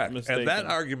I'm not Correct. mistaken. And that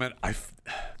argument,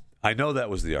 I know that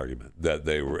was the argument, that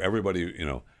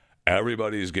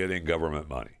everybody's getting government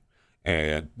money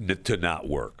and to not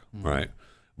work, right?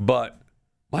 But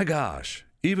my gosh,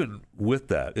 even with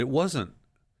that, it was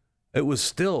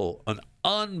still an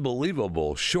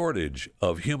unbelievable shortage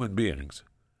of human beings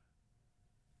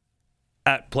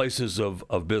at places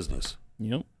of business.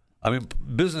 Yep. I mean,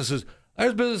 there's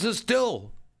businesses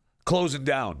still closing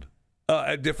down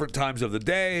at different times of the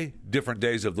day, different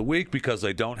days of the week, because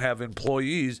they don't have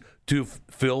employees to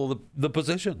fill the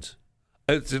positions.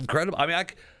 It's incredible. I mean,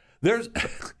 there's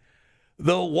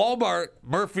the Walmart,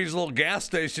 Murphy's little gas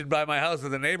station by my house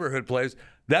in the neighborhood place.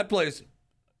 That place,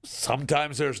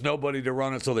 sometimes there's nobody to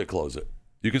run it, so they close it.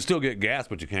 You can still get gas,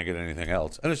 but you can't get anything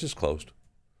else, and it's just closed.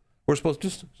 We're supposed to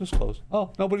just close.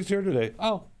 Oh, nobody's here today.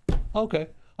 Oh, okay.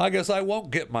 I guess I won't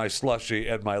get my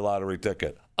slushie and my lottery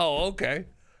ticket. Oh, okay.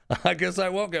 I guess I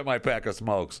won't get my pack of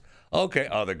smokes. Okay.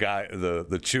 Oh,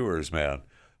 the chewers, man.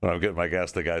 When I'm getting my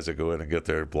gas, the guys that go in and get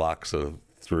their blocks of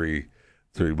three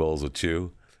bowls of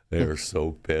chew, they are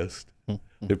so pissed.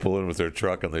 They pull in with their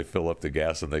truck and they fill up the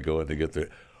gas and they go in to get and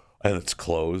it's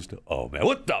closed. Oh man,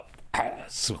 what the?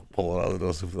 Pulling out of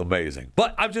those, amazing.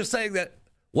 But I'm just saying that.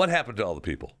 What happened to all the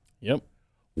people? Yep.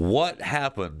 What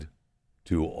happened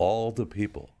to all the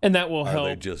people? And that will Are help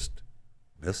they just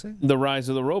missing? the rise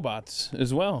of the robots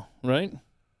as well, right?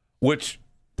 Which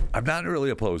I'm not really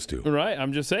opposed to. Right.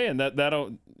 I'm just saying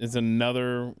that is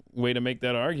another way to make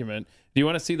that argument. Do you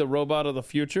want to see the robot of the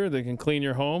future that can clean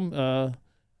your home?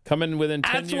 Coming within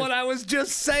 10 years. That's what I was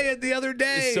just saying the other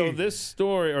day. So this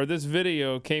story or this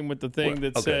video came with the thing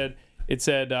that said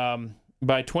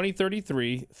by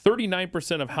 2033,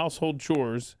 39% of household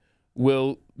chores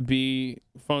will be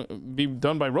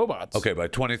done by robots. Okay, by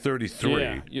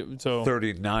 2033, yeah, so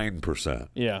 39%.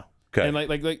 Yeah. Okay. And like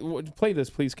play this,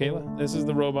 please, Kayla. This is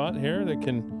the robot here that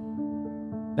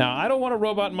can. Now, I don't want a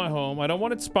robot in my home. I don't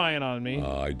want it spying on me.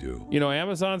 I do.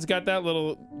 Amazon's got that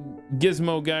little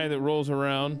gizmo guy that rolls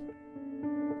around.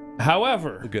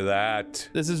 However, Look at that.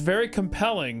 this is very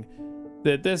compelling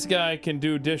that this guy can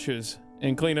do dishes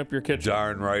and clean up your kitchen.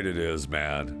 Darn right it is,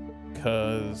 man.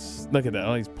 Because look at that.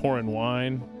 Oh, he's pouring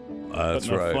wine. That's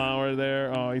putting right. a flower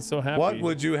there. Oh, he's so happy. What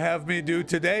would you have me do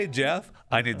today, Jeff?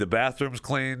 I need the bathrooms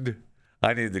cleaned.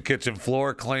 I need the kitchen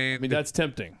floor cleaned. I mean, that's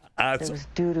tempting. There was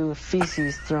doo-doo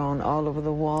feces thrown all over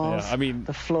the walls, Yeah, I mean,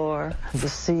 the floor, the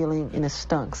ceiling, and it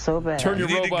stunk so bad. Turn You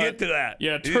your need robot. to get to that.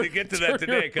 Yeah, you need to get to that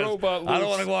today because I don't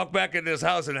want to walk back in this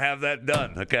house and have that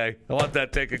done. Okay, I want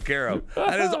that taken care of.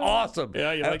 That is awesome.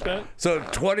 Yeah, you like that? So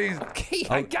 20. Okay,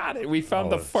 I got it. We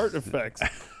found the fart effects.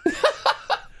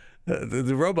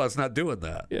 The robot's not doing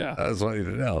that. Yeah. I just want you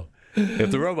to know.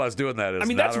 If the robot's doing that, it's I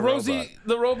mean, not that's a Rosie, robot.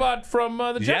 the robot from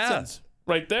the Jetsons, Yeah.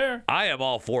 right there. I am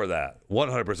all for that,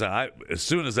 100%. As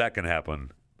soon as that can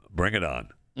happen, bring it on.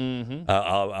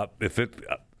 Mm-hmm. If it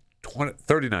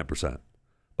 39%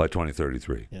 by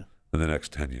 2033 in the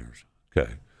next 10 years.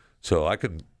 Okay, so I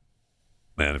can,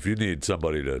 man. If you need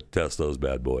somebody to test those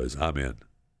bad boys, I'm in.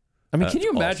 I mean, That's can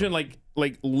you imagine awesome.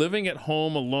 like living at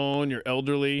home alone? You're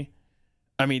elderly.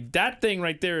 I mean, that thing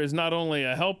right there is not only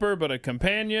a helper but a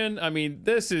companion. I mean,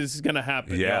 this is gonna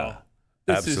happen. Yeah. y'all.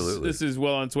 This Absolutely. This is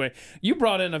well on its way. You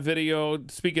brought in a video.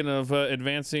 Speaking of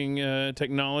advancing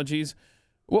technologies,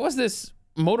 what was this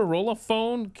Motorola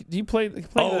phone? Do you play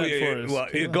that for us?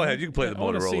 Well, go ahead. You can play the I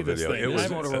wanna see Motorola this video. thing. It was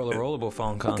This Motorola rollable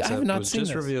phone I have concept not was seen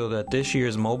just this. revealed at this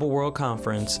year's Mobile World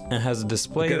Conference and has a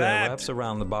display Look at that that. wraps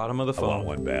around the bottom of the I want phone.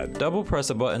 one bad. Double press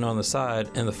a button on the side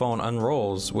and the phone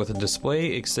unrolls with a display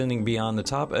extending beyond the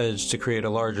top edge to create a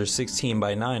larger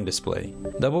 16:9 display.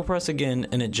 Double press again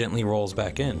and it gently rolls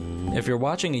back in. If you're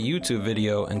watching a YouTube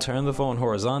video and turn the phone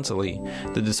horizontally,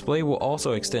 the display will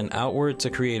also extend outward to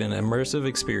create an immersive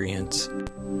experience.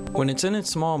 When it's in its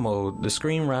small mode, the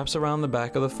screen wraps around the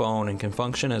back of the phone and can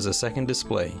function as a second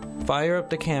display. Fire up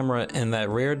the camera and that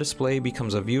rare display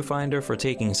becomes a viewfinder for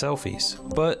taking selfies.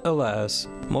 But alas,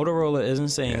 Motorola isn't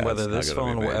saying Yeah, whether it's not this gonna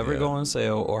be phone will made ever yet. go on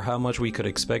sale or how much we could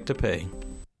expect to pay.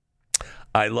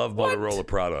 I love Motorola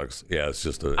products. Yeah, it's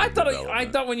just a. I thought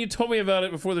development. when you told me about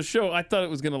it before the show, I thought it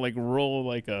was gonna like roll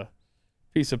like a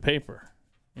piece of paper,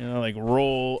 like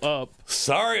roll up.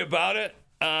 Sorry about it.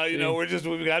 We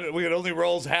got it only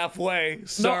rolls halfway.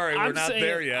 Sorry, No, we're I'm not saying-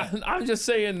 there yet. I'm just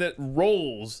saying that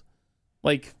rolls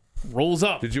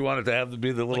up. Did you want it to have to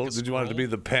be the little? Did you want it to be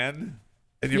the pen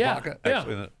in your Yeah, pocket? yeah.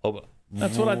 Actually,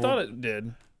 That's what I thought it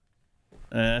did.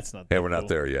 That's not. Hey, that we're not cool.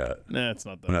 there yet. Nah, it's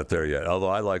not that. We're not there yet. Although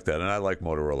I like that, and I like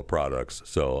Motorola products.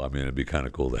 So I mean, it'd be kind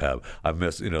of cool to have. I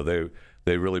miss, they've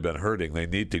really been hurting. They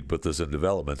need to put this in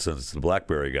development since the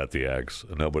BlackBerry got the axe.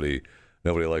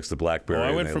 Nobody likes the BlackBerry. I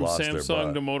and went they from lost their Samsung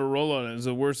butt. to Motorola, and it was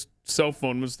the worst cell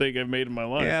phone mistake I've made in my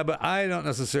life. Yeah, but I don't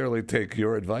necessarily take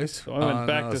your advice. So I went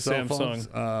back to cell Samsung.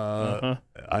 phones.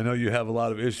 I know you have a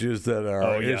lot of issues that are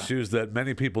Oh, yeah. issues that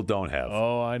many people don't have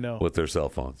Oh, I know. with their cell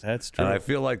phones. That's true. And I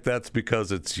feel like that's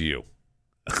because it's you.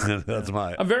 That's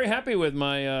my. I'm very happy with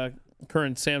my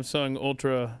current Samsung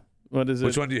Ultra. What is it?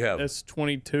 Which one do you have?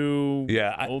 S22.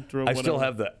 Yeah, Ultra. I still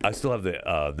whatever. have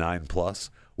the 9 Plus,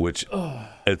 which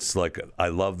it's like I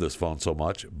love this phone so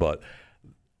much, but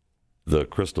the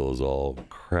crystal is all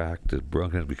cracked and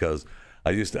broken because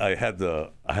I had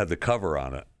the cover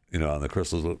on it, on the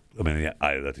crystals. I mean,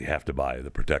 you have to buy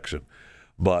the protection,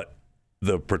 but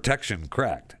the protection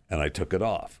cracked and I took it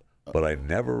off. But I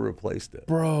never replaced it,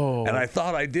 Bro. And I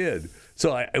thought I did.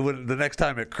 So the next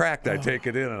time it cracked, I take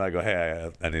it in and I go, "Hey,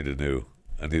 I need a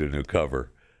new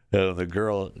cover." And the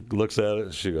girl looks at it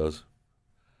and she goes,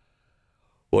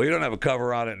 "Well, you don't have a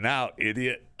cover on it now,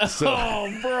 idiot." So,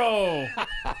 Oh, bro.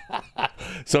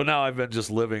 so now I've been just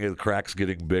living in cracks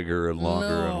getting bigger and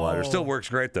longer and wider. Still works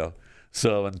great though.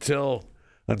 So until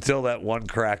that one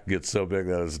crack gets so big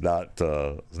that it's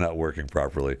not working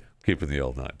properly, keeping the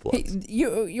old 9 Plus. Hey,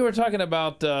 you were talking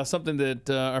about something that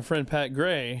our friend Pat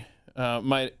Gray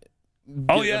might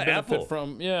get a benefit Apple.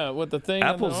 from. Yeah, with the thing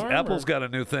on the arm, Apple's or? got a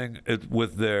new thing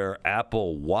with their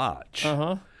Apple Watch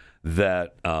Uh-huh.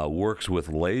 that works with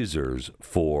lasers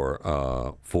for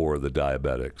the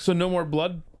diabetics. So no more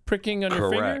blood pricking on your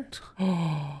finger? Correct.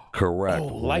 Correct. Oh,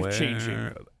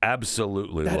 life-changing.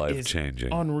 Absolutely That is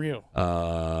life-changing. unreal.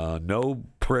 No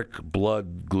prick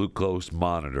blood glucose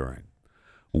monitoring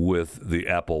with the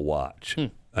Apple Watch.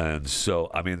 And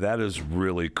so, I mean, that is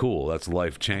really cool. That's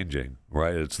life-changing,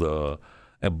 right?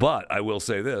 But I will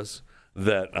say this,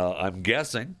 that I'm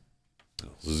guessing,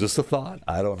 this is just a thought,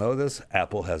 I don't know this,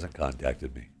 Apple hasn't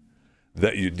contacted me,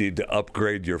 that you need to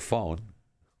upgrade your phone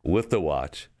with the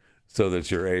watch so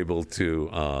that you're able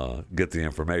to get the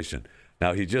information.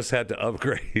 Now, he just had to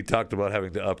upgrade. He talked about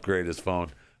having to upgrade his phone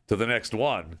to the next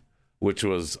one, which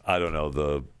was, I don't know,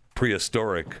 the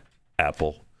prehistoric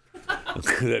Apple.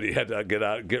 that he had to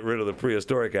get rid of the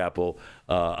prehistoric Apple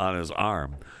on his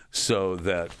arm, so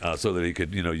that he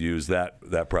could use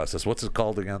that process. What's it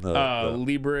called again? The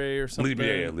Libre or something.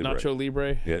 Libre. Nacho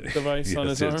Libre device on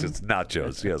his arm. It's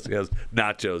nachos. Yes, he has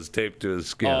nachos taped to his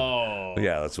skin. Oh,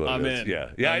 yeah, that's what I'm it is.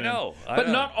 in. Yeah, I know. But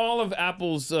not all of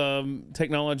Apple's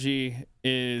technology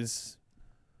is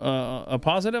a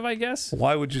positive, I guess.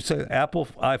 Why would you say Apple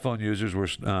iPhone users were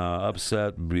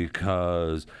upset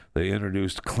because they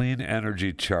introduced clean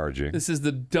energy charging? This is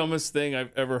the dumbest thing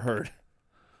I've ever heard.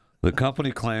 The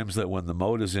company claims that when the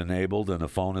mode is enabled and the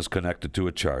phone is connected to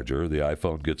a charger, the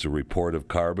iPhone gets a report of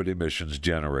carbon emissions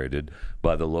generated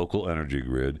by the local energy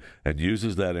grid and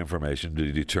uses that information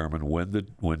to determine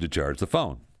when to charge the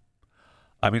phone.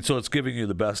 I mean, so it's giving you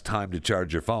the best time to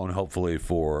charge your phone, hopefully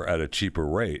at a cheaper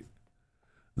rate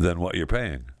than what you're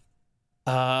paying.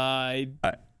 I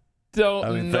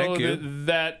don't know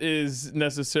that is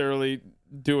necessarily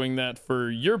doing that for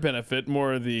your benefit,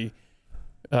 more the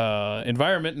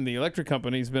environment and the electric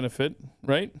company's benefit,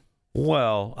 right?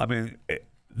 Well, I mean,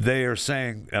 they are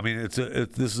saying, I mean, this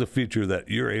is a feature that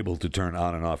you're able to turn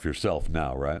on and off yourself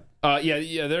now, right?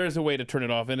 Yeah, there is a way to turn it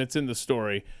off, and it's in the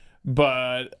story.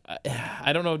 But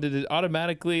I don't know, did it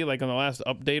automatically, like on the last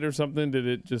update or something, did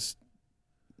it just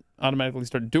automatically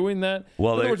start doing that?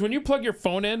 Well, in other words, when you plug your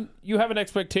phone in, you have an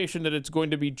expectation that it's going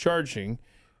to be charging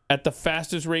at the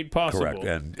fastest rate possible. Correct.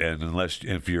 And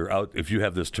if you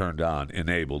have this turned on,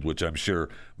 enabled, which I'm sure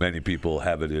many people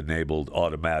have it enabled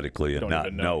automatically and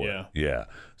not know it. Yeah.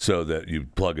 So that you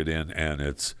plug it in and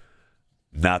it's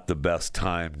not the best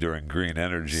time during green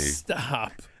energy.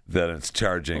 Stop. That it's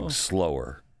charging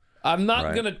slower. I'm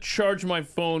not going to charge my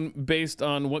phone based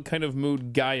on what kind of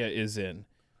mood Gaia is in.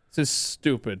 This is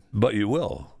stupid. But you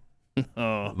will.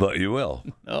 But you will.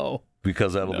 No.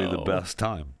 Because that'll be the best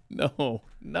time. No.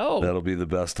 That'll be the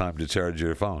best time to charge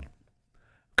your phone.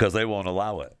 Because they won't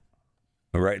allow it.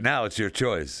 But right now, it's your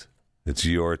choice. It's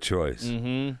your choice.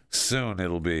 Mm-hmm. Soon,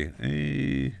 it'll be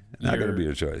not going to be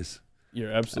your choice.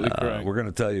 You're absolutely correct. We're going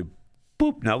to tell you,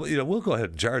 boop. Now, we'll go ahead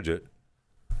and charge it.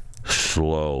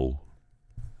 Slow.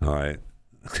 All right.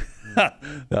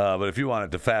 But if you want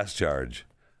it to fast charge,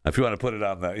 if you want to put it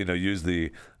on use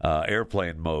the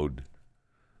airplane mode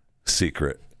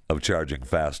secret of charging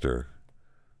faster.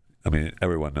 I mean,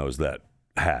 everyone knows that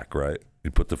hack, right? You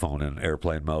put the phone in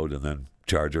airplane mode and then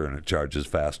charger, and it charges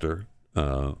faster.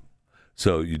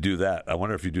 So you do that. I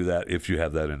wonder if you do that if you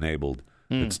have that enabled,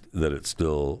 that it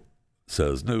still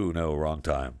says, no, wrong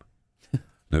time.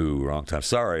 No, wrong time.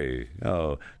 Sorry.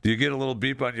 Oh, do you get a little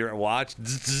beep on your watch?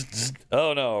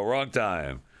 Oh, no, wrong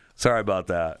time. Sorry about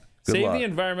that. Good luck. Save the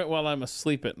environment while I'm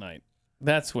asleep at night.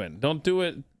 That's when. Don't do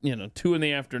it, 2 in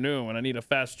the afternoon when I need a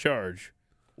fast charge.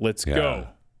 Let's go.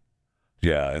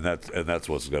 Yeah, and that's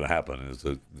what's going to happen is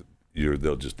that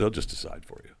they'll just decide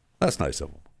for you. That's nice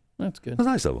of them. That's good. That's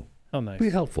nice of them. How nice. Be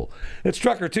helpful. It's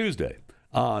Trucker Tuesday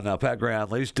on Pat Gray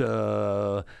Unleashed.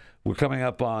 We're coming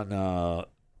up on.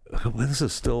 This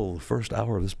is still the first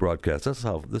hour of this broadcast. That's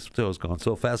how this show has gone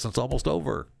so fast. It's almost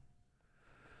over.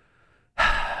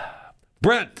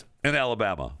 Brent in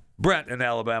Alabama.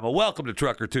 Welcome to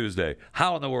Trucker Tuesday.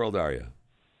 How in the world are you?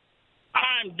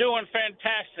 I'm doing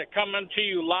fantastic. Coming to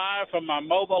you live from my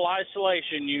mobile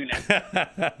isolation unit.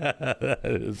 That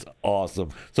is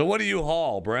awesome. So what do you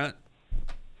haul, Brent?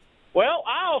 Well,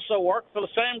 I also work for the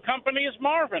same company as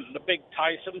Marvin, the big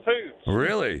Tyson Foods.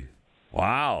 Really?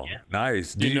 Wow. Yeah.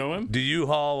 Nice. Do you know him? Do you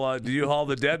haul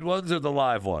the dead ones or the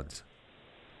live ones?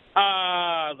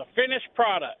 The finished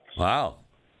products. Wow.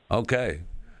 Okay.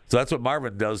 So that's what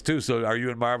Marvin does too. So are you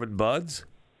and Marvin buds?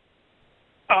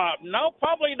 No,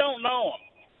 probably don't know him.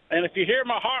 And if you hear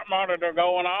my heart monitor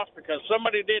going off because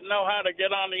somebody didn't know how to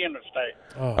get on the interstate.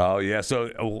 Oh yeah.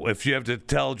 So if you have to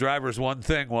tell drivers one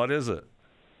thing, what is it?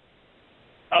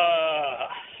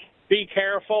 Be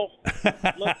careful.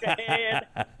 Look ahead.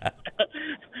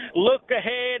 Look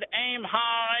ahead. Aim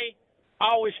high.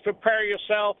 Always prepare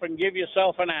yourself and give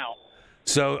yourself an out.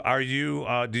 So are you?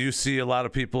 Do you see a lot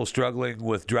of people struggling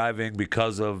with driving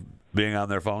because of being on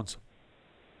their phones?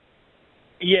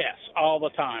 Yes, all the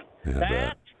time. Yeah,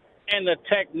 that and the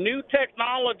new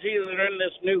technology that are in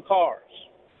this new cars.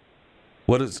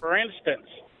 What is? For instance,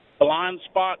 blind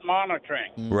spot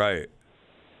monitoring. Right.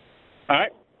 All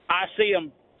right. I see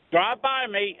them drive by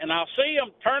me, and I'll see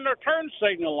them turn their turn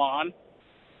signal on,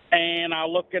 and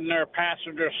I'll look in their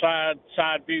passenger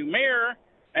side view mirror,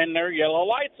 and their yellow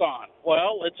light's on.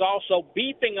 Well, it's also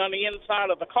beeping on the inside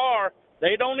of the car.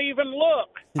 They don't even look.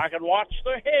 I can watch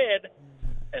their head.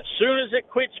 As soon as it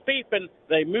quits beeping,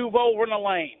 they move over in the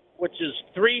lane, which is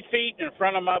 3 feet in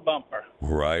front of my bumper.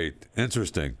 Right.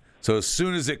 Interesting. So as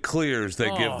soon as it clears,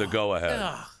 they give the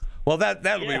go-ahead. Well,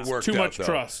 that'll be worked out. Too much though.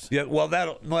 trust. Yeah. Well,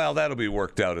 that'll be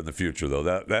worked out in the future, though.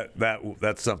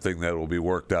 That's something that will be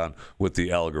worked on with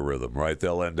the algorithm, right?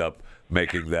 They'll end up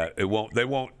making that. It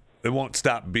won't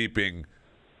stop beeping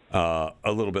a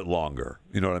little bit longer.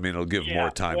 You know what I mean? It'll give more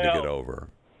time to get over.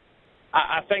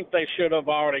 I think they should have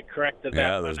already corrected that.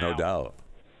 Yeah, there's no doubt.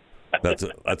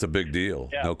 That's a big deal,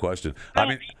 no question. I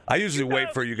mean, I usually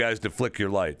wait for you guys to flick your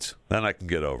lights, then I can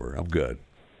get over. I'm good.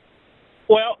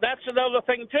 Well, that's another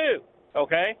thing too.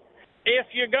 Okay, if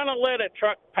you're gonna let a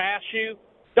truck pass you,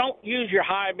 don't use your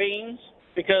high beams,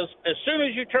 because as soon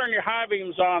as you turn your high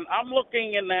beams on, I'm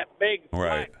looking in that big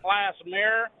flat glass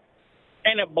mirror,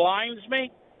 and it blinds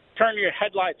me. Turn your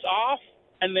headlights off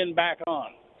and then back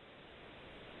on.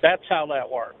 That's how that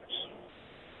works.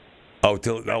 I'm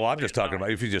just talking about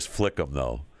if you just flick them,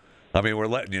 though. I mean, we're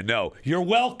letting you know. You're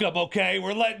welcome, okay?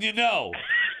 We're letting you know.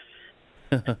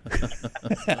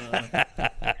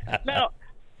 Now,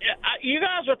 you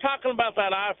guys were talking about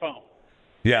that iPhone.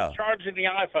 Yeah. Charging the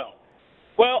iPhone.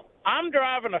 Well, I'm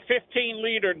driving a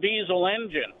 15-liter diesel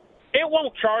engine. It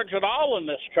won't charge at all in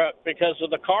this truck because of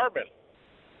the carbon.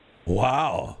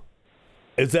 Wow.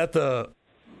 Is that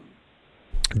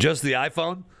just the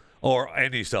iPhone or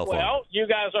any cell phone? Well, you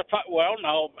guys are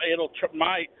no,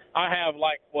 I have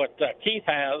like what Keith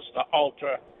has, the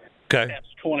Ultra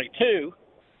S22.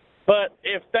 But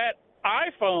if that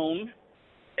iPhone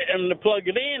and to plug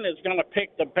it in is going to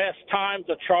pick the best time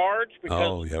to charge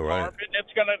because of the carbon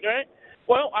it's going to do it.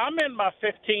 Well, I'm in my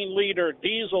 15-liter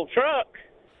diesel truck.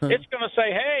 It's going to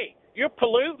say, hey, you're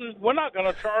polluting. We're not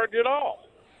going to charge at all.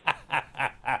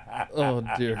 Oh,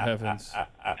 dear heavens.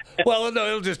 Well, no,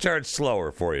 it'll just charge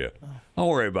slower for you. Don't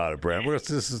worry about it, Brent.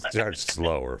 This is charge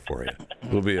slower for you.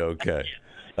 We'll be okay.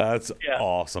 That's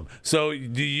awesome. So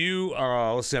do you,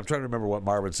 let's see, I'm trying to remember what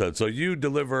Marvin said. So you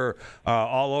deliver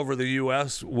all over the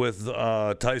U.S. with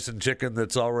Tyson chicken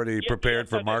that's already prepared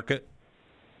for market?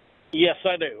 Yes,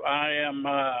 I do. I am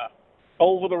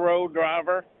over-the-road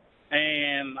driver,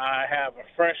 and I have a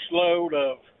fresh load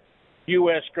of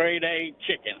U.S. grade A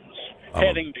chickens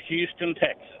heading to Houston,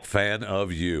 Texas. Fan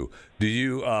of you. Do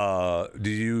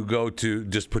you go to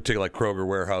just particular like Kroger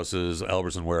warehouses,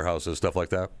 Albertson warehouses, stuff like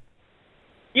that?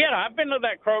 Yeah, I've been to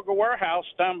that Kroger warehouse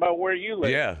down by where you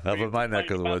live. Yeah, up in my neck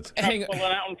of the woods. Pulling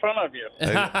out in front of you.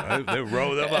 They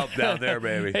roll them up down there,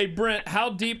 baby. Hey, Brent, how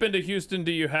deep into Houston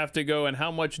do you have to go, and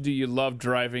how much do you love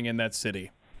driving in that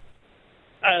city?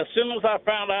 As soon as I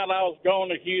found out I was going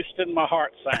to Houston, my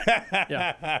heart sank.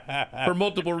 Yeah, for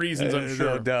multiple reasons, I'm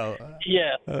sure. No doubt.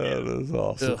 Yeah. Oh, that's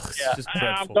awesome. Ugh, it's just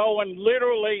dreadful. I'm going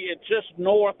literally, it's just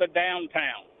north of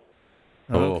downtown.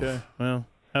 Okay, well,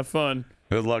 have fun.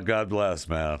 Good luck. God bless,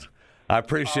 man. I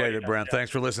appreciate it, Brent.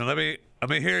 Thanks for listening. Let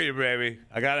me hear you, baby.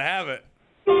 I got to have it.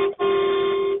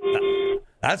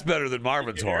 That's better than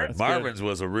Marvin's horn. That's Marvin's good.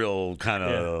 was a real kind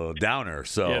of downer.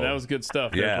 So yeah, that was good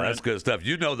stuff. Yeah, Brent. that's good stuff.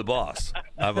 You know the boss.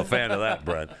 I'm a fan of that,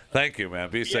 Brent. Thank you, man.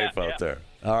 Be safe out there.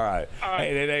 All right.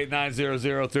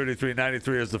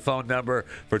 888-900-3393 is the phone number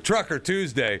for Trucker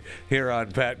Tuesday here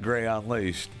on Pat Gray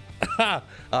Unleashed. Yeah,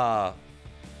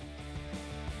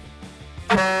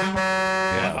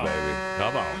 baby.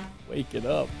 Come on. Wake it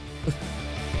up.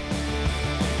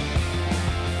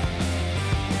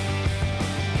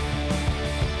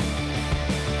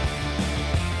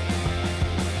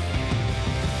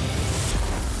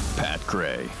 Pat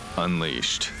Gray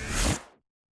Unleashed.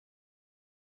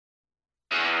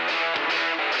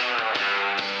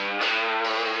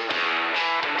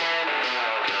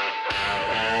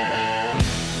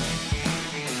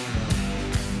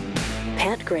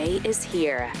 Pat Gray is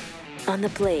here on the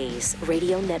Blaze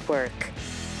Radio Network.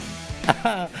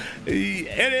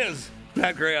 It is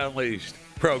Pat Gray Unleashed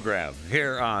program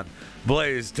here on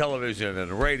Blaze Television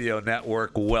and Radio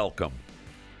Network. Welcome.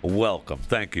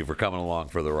 Thank you for coming along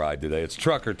for the ride today. It's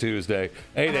Trucker Tuesday.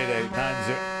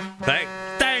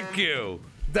 888-90.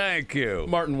 Thank you.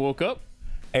 Martin woke up.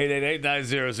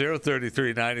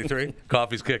 888-900-3393.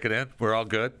 Coffee's kicking in. We're all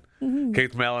good. Mm-hmm.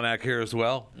 Keith Malinak here as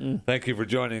well. Thank you for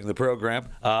joining the program.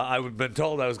 I've been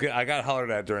told I got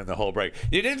hollered at during the whole break.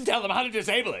 You didn't tell them how to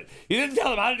disable it. I don't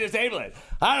know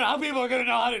how people are going to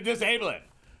know how to disable it.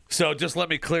 So just let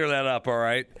me clear that up, all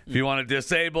right? If you want to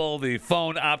disable the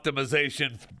phone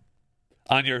optimization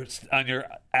on your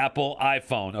Apple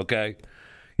iPhone, okay?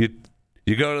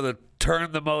 You go to the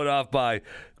turn the mode off by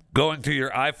going to your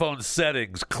iPhone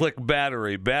settings, click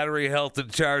battery health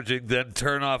and charging, then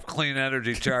turn off clean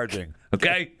energy charging.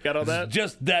 Okay? Got all that? It's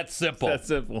just that simple. That's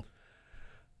simple.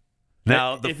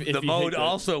 Now, If the you mode hate that.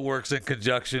 also works in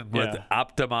conjunction with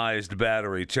optimized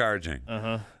battery charging.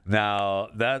 Now,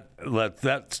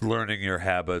 that's learning your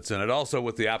habits, and it also,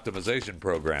 with the optimization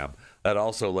program, that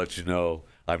also lets you know,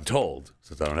 I'm told,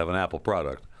 since I don't have an Apple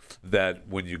product, that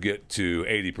when you get to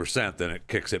 80%, then it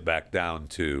kicks it back down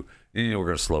to, we're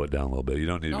going to slow it down a little bit. You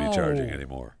don't need to be charging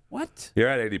anymore. What? You're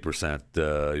at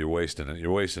 80%.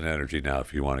 You're wasting energy now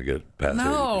if you want to get past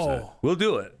 80%. We'll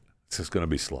do it. It's just going to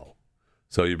be slow.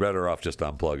 So you're better off just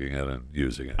unplugging it and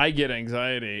using it. I get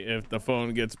anxiety if the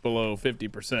phone gets below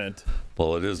 50%.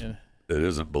 Well, it is. Yeah. It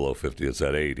isn't below 50. It's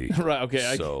at 80. Right.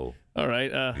 Okay. So all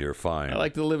right. You're fine. I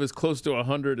like to live as close to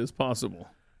 100 as possible.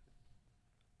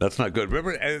 That's not good.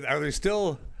 Remember, are they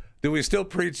still? Do we still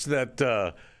preach that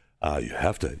you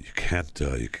have to? You can't.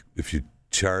 If you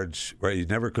charge right, you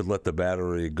never could let the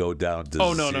battery go down to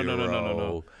no.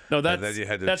 zero. No, that's and then you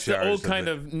had to that's charge the old kind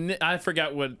of. I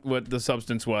forgot what the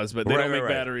substance was, but they don't make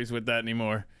batteries with that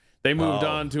anymore. They moved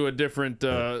on to a different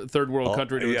third world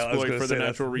country to exploit for the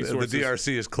natural resources. The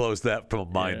DRC has closed that from a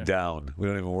mine down. We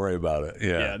don't even worry about it.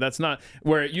 Yeah, that's not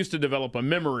where it used to develop a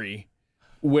memory.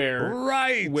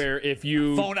 Where if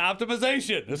you phone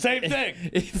optimization, the same thing.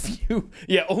 If you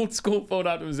old school phone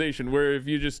optimization, where if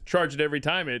you just charge it every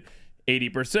time at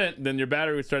 80%, then your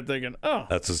battery would start thinking,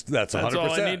 that's 100%.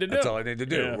 all I need to do. That's all I need to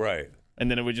do. Right.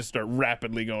 And then it would just start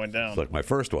rapidly going down. It's like my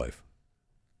first wife.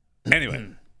 Anyway,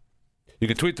 you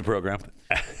can tweet the program.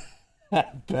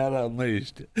 Pat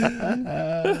Unleashed. You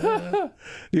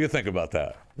can think about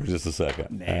that for just a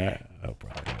second. No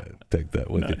problem. Take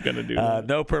that with you. Not gonna do that.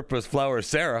 No Purpose Flower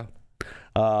Sarah.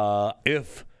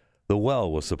 If the well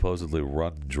was supposedly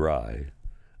run dry,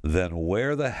 then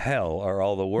where the hell are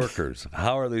all the workers?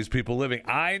 How are these people living?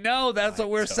 I know, that's what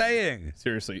we're saying.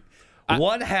 Seriously.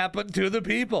 What happened to the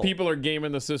people? People are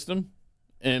gaming the system,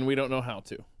 and we don't know how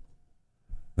to.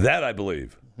 That I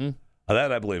believe.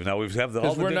 That I believe. Now, we have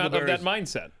all the we're not of Dingleberries. that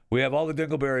mindset. We have all the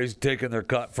Dingleberries taking their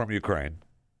cut from Ukraine,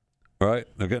 right?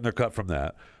 They're getting their cut from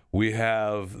that. We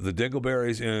have the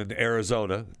Dingleberries in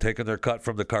Arizona taking their cut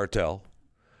from the cartel,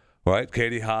 right?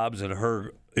 Katie Hobbs and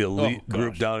her elite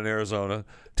group down in Arizona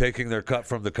taking their cut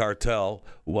from the cartel,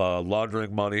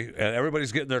 laundering money, and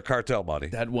everybody's getting their cartel money.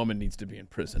 That woman needs to be in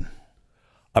prison.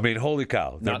 I mean, holy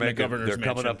cow. They're governor's coming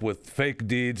mansion. up with fake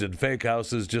deeds and fake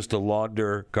houses just to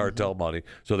launder cartel money.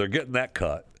 So they're getting that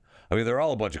cut. I mean, they're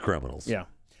all a bunch of criminals. Yeah.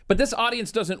 But this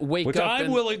audience doesn't wake Which up.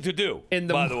 I'm willing to do,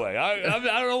 by the way. I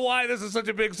don't know why this is such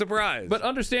a big surprise. But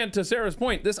understand, to Sarah's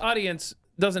point, this audience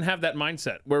doesn't have that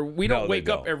mindset where we don't wake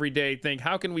up every day think,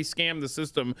 how can we scam the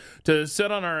system to sit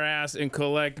on our ass and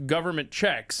collect government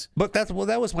checks? But that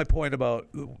was my point about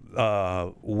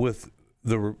with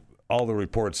all the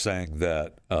reports saying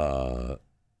that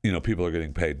people are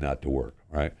getting paid not to work,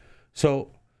 right?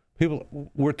 So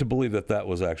people were to believe that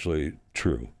was actually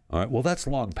true. All right. Well, that's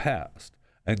long past.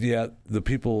 And yet the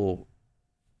people,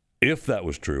 if that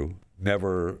was true,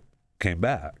 never came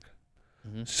back.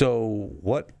 So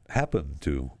what happened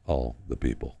to all the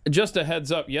people? Just a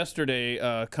heads up, yesterday,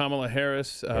 Kamala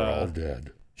Harris... They're all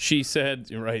dead. She said,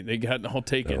 right, they got all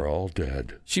taken. They're all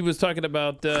dead. She was talking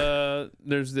about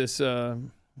there's this new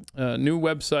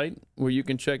website where you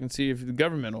can check and see if the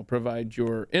government will provide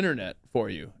your internet for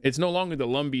you. It's no longer the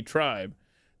Lumbee tribe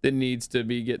that needs to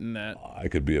be getting that. I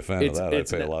could be a fan of that. I'd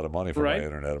pay a lot of money for my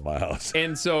internet in my house.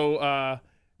 And so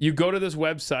you go to this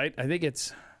website. I think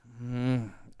it's,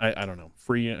 I don't know,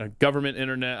 free government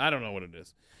internet. I don't know what it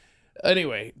is.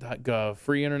 Anyway, .gov,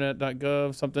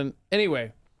 freeinternet.gov, something.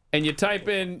 Anyway, and you type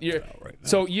in your.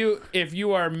 So if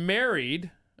you are married,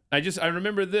 I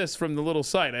remember this from the little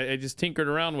site. I just tinkered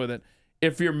around with it.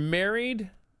 If you're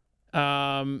married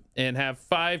and have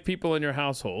 5 people in your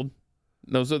household,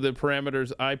 those are the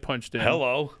parameters I punched in.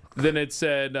 Hello. Then it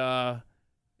said,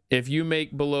 if you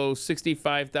make below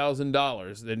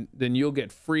 $65,000, then you'll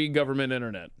get free government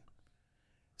internet.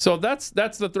 So that's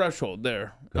the threshold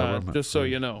there. Just so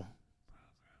you know,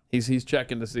 he's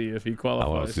checking to see if he qualifies.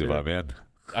 I want to see if I'm in.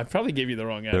 I probably gave you the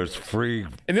wrong address. There's free.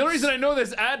 And the only reason I know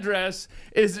this address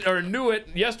knew it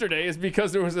yesterday is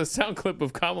because there was a sound clip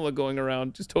of Kamala going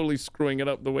around just totally screwing it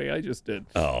up the way I just did.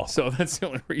 Oh. So that's the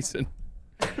only reason.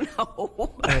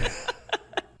 No.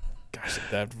 Gosh,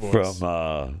 that voice.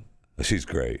 From she's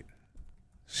great.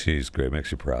 She's great.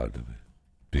 Makes you proud to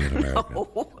be an American.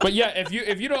 No. But yeah,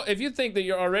 if you think that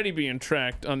you're already being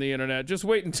tracked on the internet, just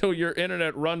wait until your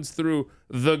internet runs through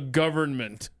the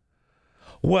government.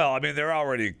 Well, I mean, they're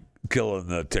already killing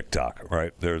the TikTok,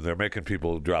 right? They're making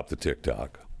people drop the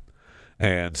TikTok,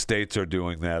 and states are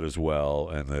doing that as well.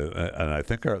 And I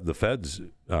think the feds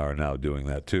are now doing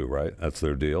that too, right? That's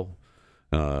their deal.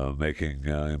 Making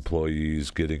employees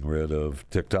getting rid of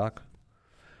TikTok.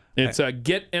 It's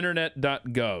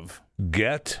getinternet.gov.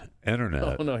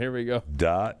 Getinternet. Oh, no, here we go.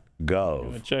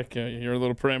 .gov. Check your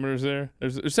little parameters there.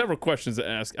 There's several questions to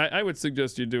ask. I would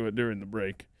suggest you do it during the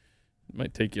break. It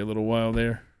might take you a little while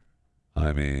there.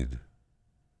 I mean,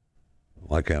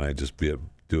 why can't I just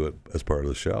do it as part of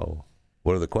the show?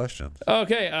 What are the questions?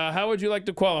 Okay, how would you like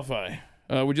to qualify?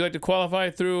 Would you like to qualify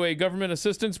through a government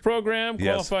assistance program,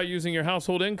 qualify using your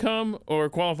household income, or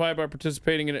qualify by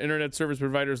participating in an internet service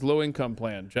provider's low-income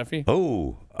plan? Jeffy?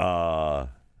 Oh,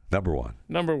 number one.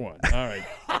 Number one. All right.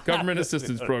 Government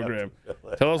assistance program.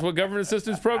 Tell us what government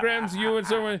assistance programs you and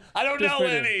someone. I don't know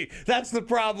any. That's the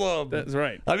problem. That's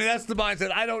right. I mean, that's the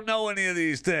mindset. I don't know any of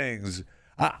these things.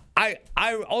 I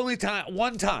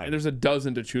one time. There's a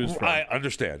dozen to choose from. I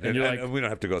understand, and we don't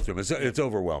have to go through them. It's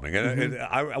overwhelming.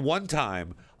 And one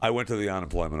time I went to the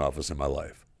unemployment office in my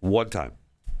life. One time,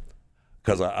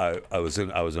 because I was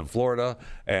in Florida,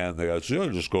 and they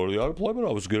said, just go to the unemployment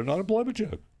office, get an unemployment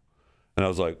check. And I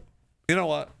was like, you know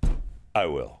what? I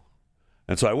will.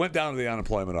 And so I went down to the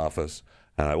unemployment office,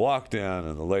 and I walked in,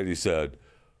 and the lady said,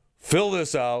 fill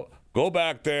this out. Go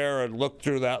back there and look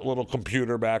through that little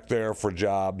computer back there for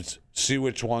jobs, see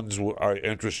which ones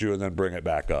interest you, and then bring it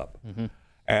back up. Mm-hmm.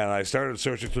 And I started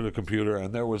searching through the computer,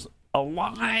 and there was a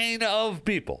line of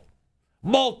people,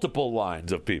 multiple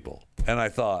lines of people. And I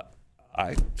thought,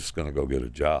 I'm just going to go get a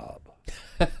job.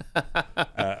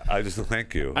 I just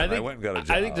thank you. I went and got a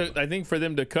job. I think for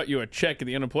them to cut you a check at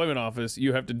the unemployment office,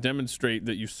 you have to demonstrate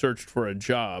that you searched for a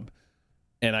job.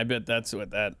 And I bet that's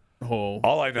what that whole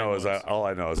all I know is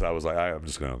I was like, I'm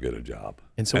just going to get a job,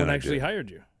 and someone actually hired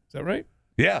you. Is that right?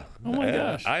 Yeah. Oh my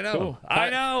gosh. I know. Cool.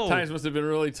 I know. Times must have been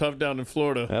really tough down in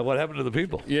Florida. What happened to the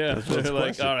people? Yeah, they're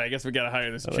like, all right, I guess we got to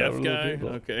hire this Jeff guy.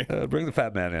 Okay. Bring the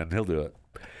fat man in. He'll do it.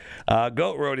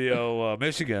 Goat Rodeo,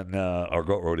 Michigan, or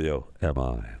Goat Rodeo,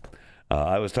 MI.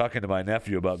 I was talking to my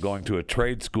nephew about going to a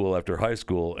trade school after high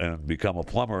school and become a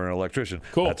plumber and an electrician.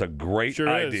 Cool. That's a great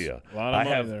idea. A lot of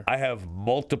money there. I have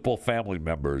multiple family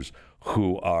members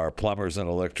who are plumbers and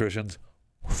electricians.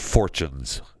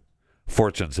 Fortunes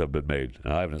have been made.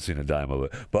 I haven't seen a dime of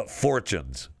it, but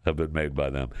fortunes have been made by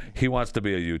them. He wants to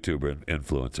be a YouTuber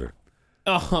influencer.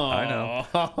 Oh. I know.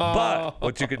 But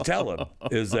what you can tell him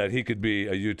is that he could be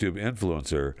a YouTube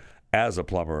influencer as a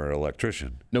plumber or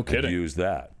electrician. No kidding. And use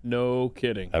that. No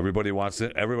kidding. Everybody wants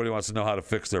to know how to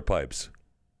fix their pipes.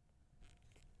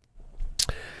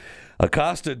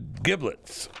 Accosted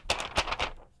giblets.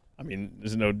 I mean,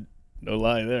 there's no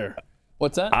lie there.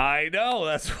 What's that? I know.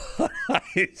 That's what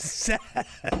I said.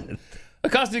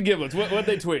 Accosted giblets. What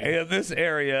they tweet? In this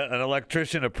area, an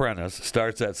electrician apprentice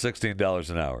starts at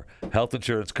 $16 an hour. Health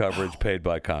insurance coverage paid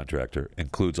by contractor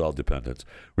includes all dependents.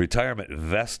 Retirement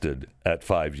vested at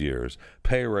 5 years.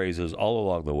 Pay raises all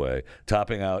along the way,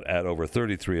 topping out at over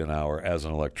 $33 an hour as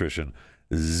an electrician.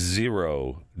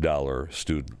 $0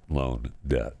 student loan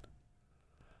debt.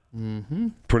 Mm-hmm.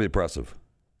 Pretty impressive.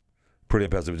 Pretty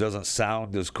impressive. It doesn't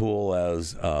sound as cool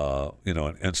as an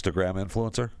Instagram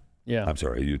influencer. Yeah. I'm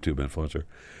sorry, a YouTube influencer.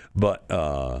 But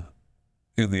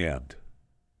in the end.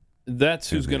 That's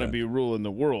who's going to be ruling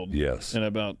the world in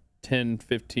about 10,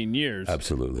 15 years.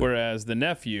 Absolutely. Whereas the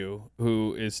nephew,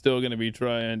 who is still going to be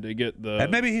trying to get the...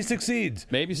 And maybe he succeeds.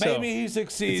 Maybe so. Maybe he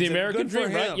succeeds. It's the American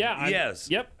dream, right? Yeah. Yes.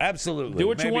 Yep. Absolutely. Do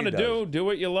what you want to do. Do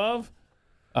what you love.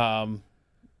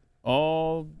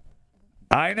 All...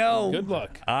 I know. Good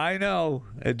luck. I know.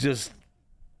 It just...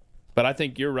 But I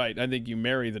think you're right. I think you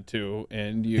marry the two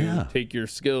and you take your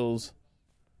skills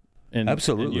and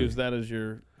use that as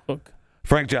your hook.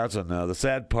 Frank Johnson, the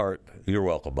sad part, you're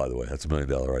welcome, by the way. That's $1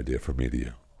 million idea from me to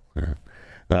you. Yeah.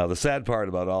 Now, the sad part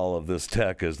about all of this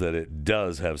tech is that it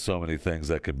does have so many things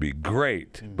that can be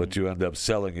great, but you end up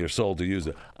selling your soul to use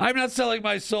it. I'm not selling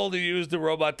my soul to use the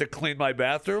robot to clean my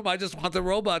bathroom. I just want the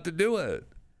robot to do it.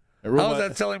 How is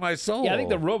that selling my soul? Yeah, I think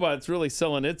the robot's really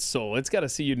selling its soul. It's got to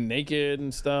see you naked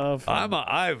and stuff.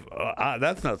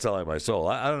 That's not selling my soul.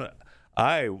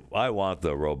 I want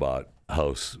the robot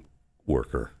house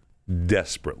worker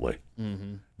desperately,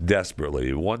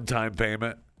 desperately. One-time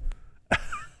payment,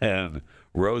 and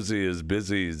Rosie is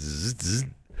busy.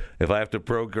 If I have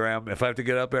to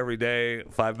get up every day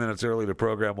 5 minutes early to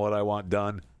program what I want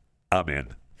done, I'm in.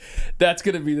 That's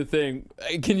going to be the thing.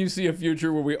 Can you see a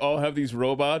future where we all have these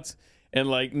robots and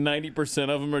like 90%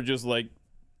 of them are just like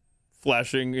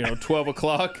flashing, 12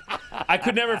 o'clock? I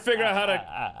could never figure out how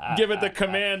to give it the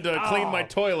command to clean my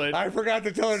toilet. I forgot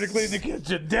to tell her to clean the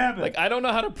kitchen. Damn it. Like, I don't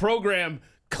know how to program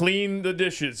clean the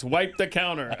dishes, wipe the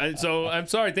counter. And so I'm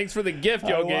sorry. Thanks for the gift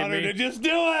y'all gave me. To just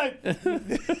do it.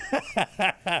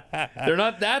 They're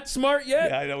not that smart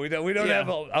yet. Yeah, I know. We don't have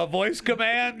a voice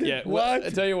command. Yeah. What? Well, I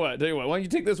tell you what. Why don't you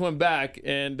take this one back,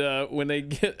 and when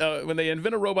they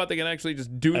invent a robot that can actually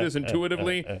just do this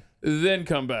intuitively, then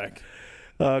come back.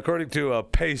 According to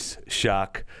Pace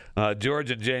Shock,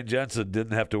 George and Jane Jensen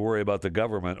didn't have to worry about the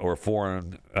government or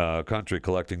foreign country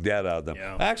collecting data on them.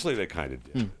 Yeah. Actually, they kind of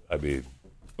did. I mean,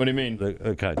 what do you mean?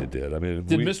 They kind of did. I mean,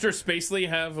 did Mr. Spacely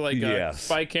have like a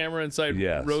spy camera inside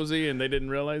Rosie, and they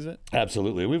didn't realize it?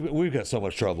 Absolutely. We've got so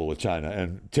much trouble with China.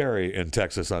 And Terry in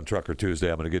Texas on Trucker Tuesday,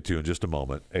 I'm going to get to you in just a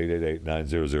moment.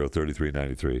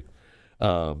 888-900-3393.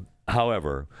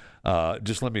 However,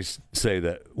 just let me say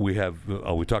that we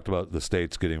talked about the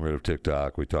states getting rid of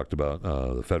TikTok. We talked about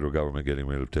the federal government getting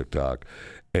rid of TikTok.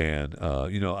 And,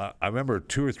 I remember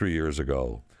 2 or 3 years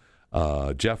ago,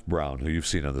 Jeff Brown, who you've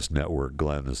seen on this network,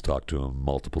 Glenn has talked to him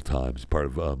multiple times.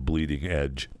 Part of Bleeding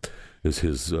Edge is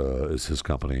his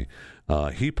company.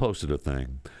 He posted a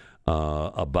thing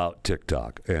about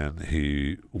TikTok, and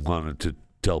he wanted to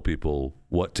tell people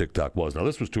what TikTok was. Now,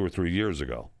 this was 2 or 3 years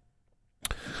ago.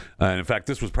 And in fact,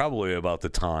 this was probably about the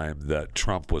time that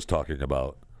Trump was talking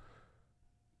about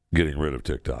getting rid of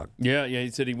TikTok. Yeah, he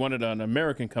said he wanted an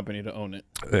American company to own it.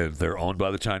 And they're owned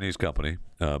by the Chinese company,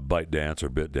 ByteDance or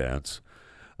BitDance.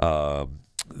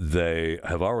 They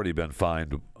have already been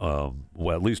fined,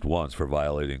 at least once, for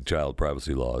violating child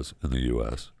privacy laws in the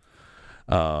U.S.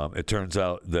 It turns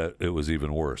out that it was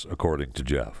even worse, according to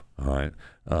Jeff. All right,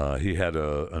 he had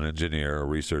an engineer, a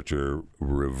researcher,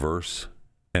 reverse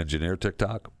engineer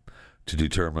TikTok to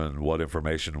determine what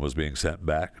information was being sent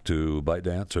back to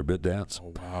ByteDance or BitDance.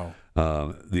 Oh,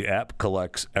 wow. The app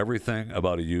collects everything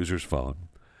about a user's phone.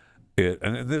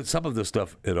 And some of this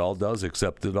stuff it all does,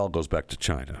 except it all goes back to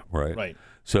China, right? Right.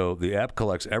 So the app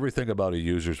collects everything about a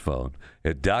user's phone.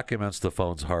 It documents the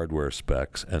phone's hardware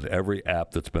specs and every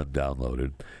app that's been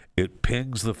downloaded. It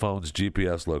pings the phone's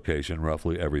GPS location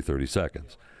roughly every 30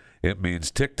 seconds. It means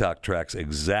TikTok tracks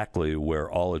exactly where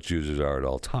all its users are at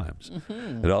all times.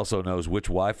 Mm-hmm. It also knows which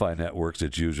Wi-Fi networks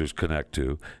its users connect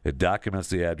to. It documents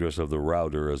the address of the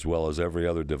router as well as every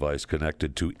other device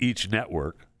connected to each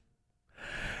network.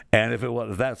 And if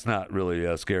that's not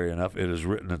really scary enough, it is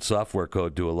written in software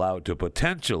code to allow it to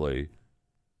potentially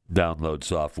download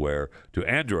software to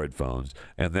Android phones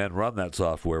and then run that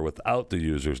software without the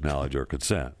user's knowledge or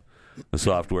consent. The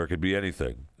software could be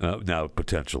anything. Now,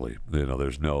 potentially,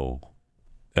 there's no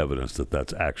evidence that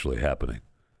that's actually happening.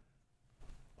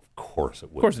 Of course,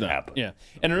 it wouldn't happen. Yeah,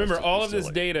 and remember, all of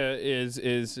this data is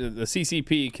the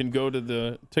CCP can go to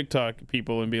the TikTok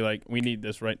people and be like, "We need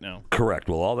this right now." Correct.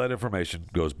 Well, all that information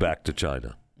goes back to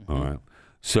China. Mm-hmm. All right.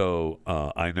 So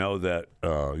I know that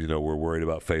we're worried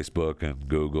about Facebook and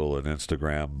Google and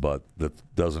Instagram, but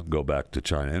that doesn't go back to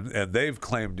China, and they've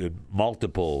claimed in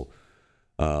multiple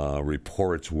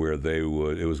reports where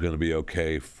it was going to be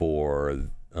okay for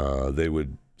they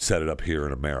would set it up here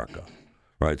in America,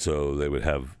 right? So they would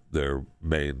have their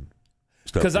main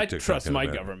stuff. Because I trust my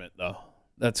government, though.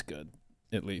 That's good,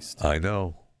 at least. I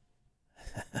know.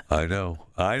 I got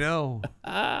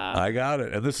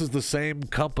it. And this is the same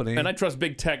company. And I trust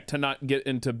big tech to not get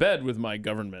into bed with my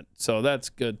government, so that's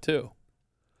good too.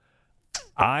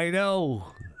 I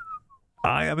know.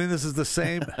 I mean, this is the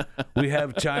same. We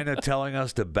have China telling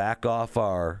us to back off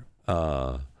our.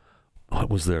 What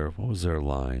was their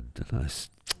line? Did I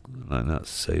not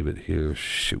save it here?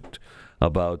 Shoot,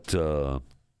 about the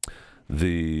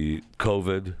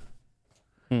COVID,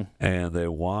 and they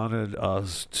wanted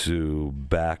us to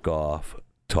back off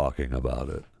talking about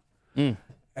it.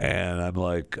 And I'm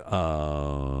like,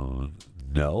 no.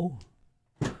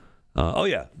 Oh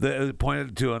yeah, they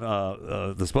pointed to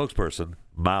the spokesperson.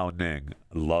 Mao Ning.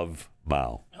 Love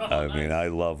Mao. I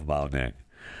love Mao Ning.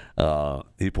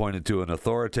 He pointed to an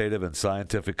authoritative and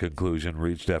scientific conclusion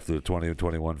reached after the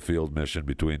 2021 field mission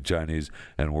between Chinese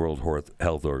and World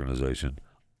Health Organization,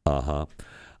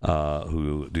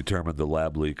 who determined the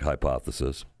lab leak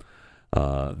hypothesis.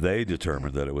 They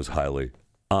determined that it was highly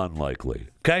unlikely.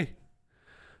 Okay?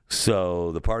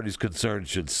 So the parties concerned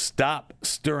should stop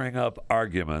stirring up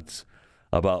arguments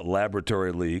about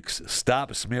laboratory leaks,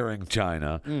 stop smearing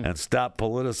China, and stop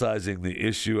politicizing the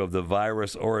issue of the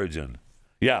virus origin.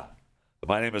 Yeah,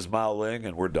 my name is Mao Ling,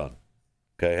 and we're done.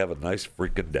 Okay, have a nice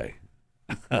freaking day.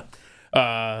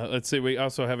 Let's see, we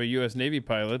also have a U.S. Navy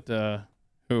pilot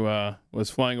who was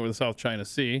flying over the South China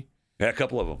Sea. Yeah, a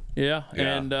couple of them. Yeah.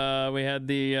 And we had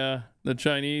the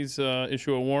Chinese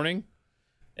issue a warning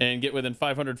and get within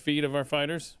 500 feet of our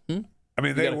fighters. I I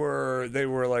mean, they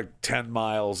were like 10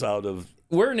 miles out of.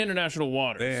 We're in international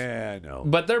waters. Yeah, I know.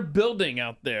 But they're building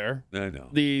out there. I know.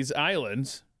 These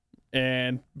islands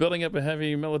and building up a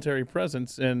heavy military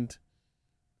presence. And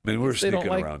I mean, we're sneaking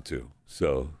around too.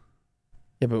 So.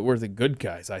 Yeah, but we're the good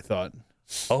guys, I thought.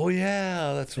 Oh,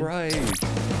 yeah, that's right.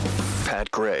 Pat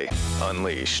Gray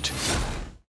Unleashed.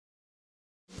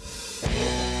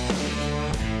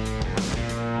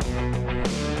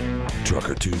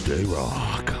 Trucker Tuesday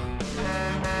Rock.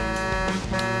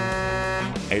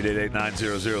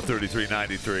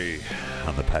 888-900-3393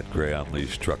 on the Pat Gray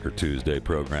Unleashed Trucker Tuesday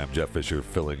program. Jeff Fisher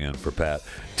filling in for Pat.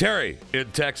 Terry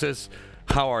in Texas.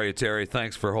 How are you, Terry?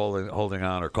 Thanks for holding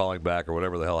on or calling back or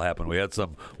whatever the hell happened. We had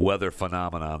some weather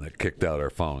phenomenon that kicked out our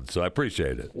phones, so I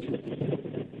appreciate it.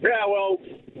 Yeah, well,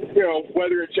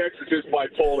 weather in Texas is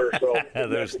bipolar, so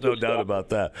there's no doubt about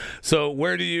that. So,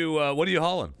 what are you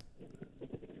hauling?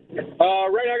 Right now,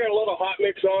 I got a lot of hot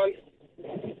mix on.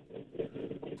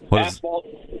 Asphalt.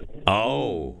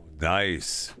 Oh,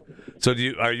 nice. So,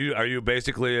 are you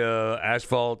basically a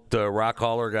asphalt rock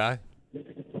hauler guy?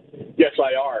 Yes,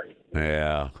 I are.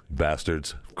 Yeah,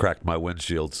 bastards cracked my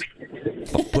windshields.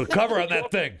 Put a cover on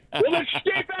that thing. Well, let's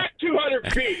stay back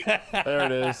 200 feet. There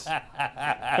it is.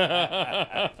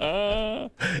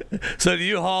 So do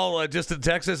you haul just in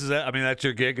Texas? That's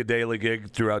your gig, a daily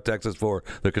gig throughout Texas for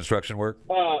the construction work?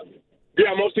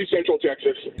 Yeah, mostly Central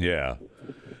Texas. Yeah.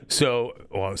 So,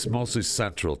 it's mostly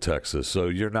Central Texas. So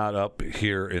you're not up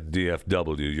here in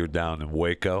DFW. You're down in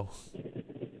Waco?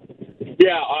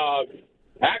 Yeah,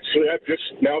 actually, I'm just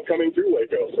now coming through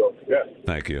Waco, so, yeah.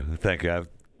 Thank you.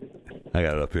 I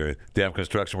got it up here. Damn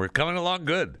construction work coming along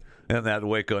good in that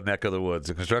Waco neck of the woods.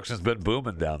 The construction's been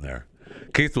booming down there.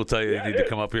 Keith will tell you you need to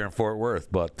come up here in Fort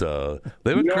Worth, but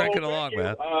they've been cranking along,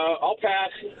 man. I'll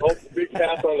pass. Big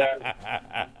pass on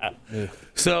that.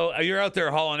 So you're out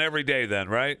there hauling every day, then,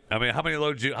 right? I mean, how many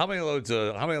loads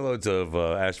of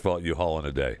asphalt you haul in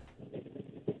a day?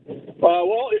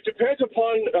 Well, it depends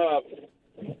upon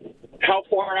how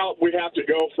far out we have to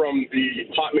go from the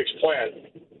hot mix plant.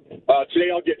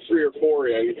 Today I'll get 3 or 4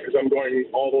 in because I'm going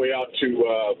all the way out to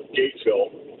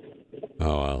Gatesville.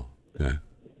 Oh, wow. Okay.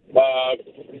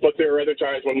 But there are other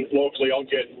times when locally I'll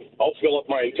fill up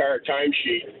my entire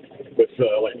timesheet with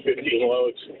like 15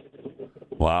 loads.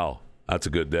 Wow, that's a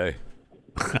good day.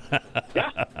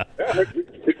 Yeah,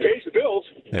 it pays the bills.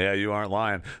 Yeah, you aren't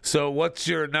lying. So what's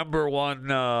your number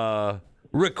one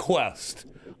request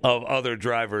of other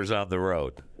drivers on the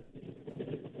road?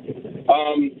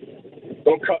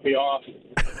 Don't cut me off.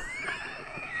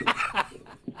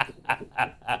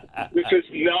 This is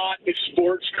not a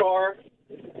sports car.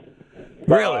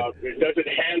 Really? It doesn't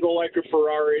handle like a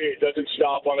Ferrari. It doesn't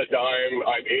stop on a dime.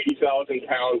 I'm 80,000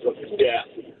 pounds of death.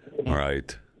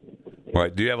 Right.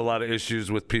 Do you have a lot of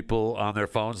issues with people on their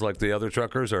phones like the other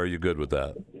truckers, or are you good with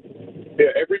that?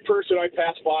 Yeah, every person I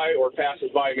pass by or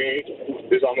passes by me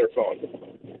is on their phone,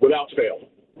 without fail.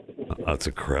 That's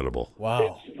incredible.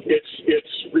 Wow. It's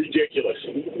ridiculous.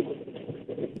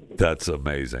 That's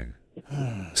amazing.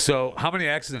 So, how many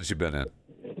accidents you been in?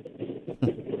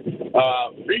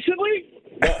 Recently?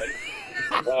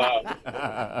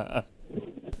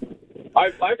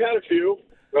 I've had a few.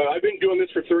 I've been doing this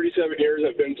for 37 years.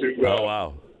 I've been to. Oh,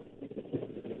 wow.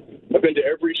 I've been to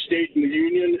every state in the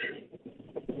Union.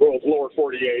 Well, lower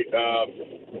 48.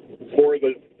 For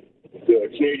the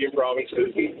Canadian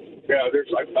provinces. And, yeah,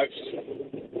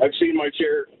 I've seen my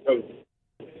share of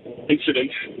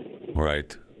incidents.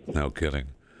 Right. No kidding.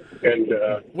 And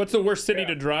what's the worst city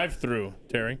to drive through,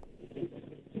 Terry?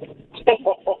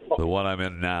 The one I'm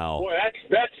in now. Boy,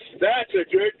 that's a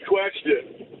good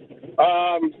question.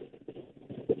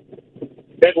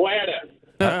 Atlanta.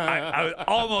 I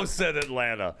almost said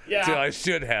Atlanta. Yeah. So I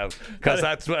should have, because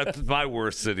that's my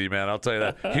worst city, man. I'll tell you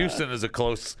that. Houston is a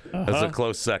close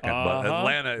second, but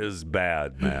Atlanta is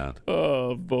bad, man.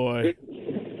 Oh boy.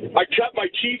 I cut my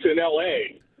teeth in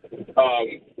L.A.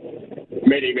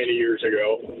 Many years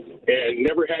ago, and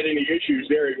never had any issues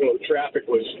there, even though the traffic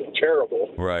was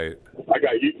terrible. Right. I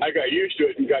got used to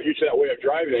it and got used to that way of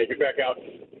driving. And I get back out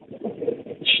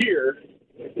here,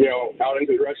 out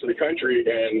into the rest of the country,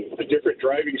 and the different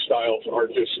driving styles are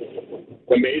just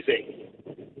amazing.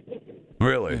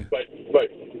 Really? But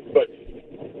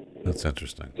that's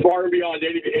interesting. Far and beyond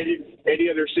any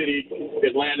other city,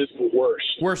 Atlanta's the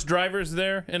worst. Worst drivers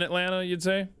there in Atlanta, you'd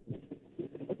say?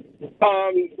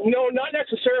 No, not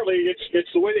necessarily.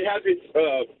 It's the way they have it,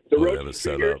 the road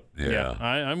set up. Yeah.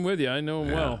 I'm with you. I know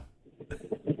them well.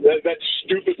 That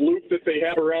stupid loop that they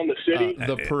have around the city.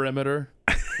 The perimeter.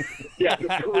 Yeah, the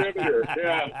perimeter.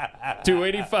 Yeah.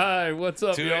 285. What's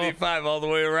up, 285 all the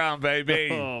way around, baby.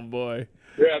 Oh, boy.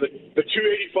 Yeah, the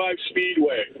 285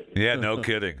 Speedway. Yeah, no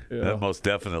kidding. That most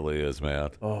definitely is,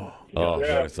 man. Oh, Yeah,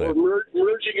 seriously. we're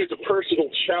merging is a personal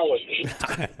challenge.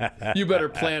 You better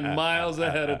plan miles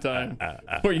ahead of time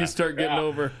before you start getting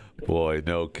over. Boy,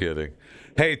 no kidding.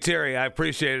 Hey, Terry, I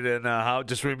appreciate it. And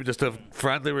just a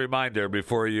friendly reminder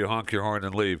before you honk your horn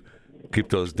and leave, keep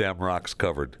those damn rocks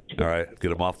covered. All right? Get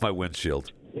them off my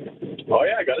windshield. Oh,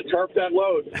 yeah, I got to tarp that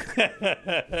load.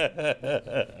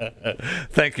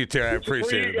 Thank you, Terry. I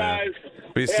appreciate it, man.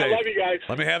 Be safe. I love you guys.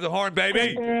 Let me have the horn,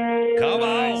 baby. Come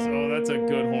on. Oh, that's a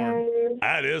good horn.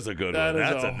 That is a good one.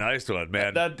 That's a nice one,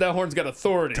 man. That horn's got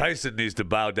authority. Tyson needs to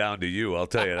bow down to you. I'll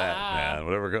tell you that, man.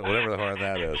 Whatever the horn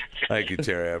that is. Thank you,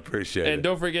 Terry. I appreciate it. And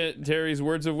don't forget Terry's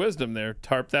words of wisdom there.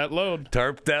 Tarp that load.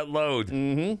 Tarp that load.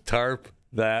 Mm-hmm. Tarp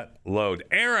that load.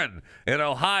 Aaron in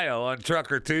Ohio on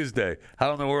Trucker Tuesday.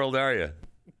 How in the world are you?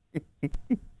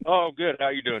 Oh, good. How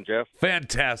you doing, Jeff?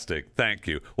 Fantastic. Thank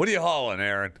you. What are you hauling,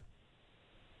 Aaron?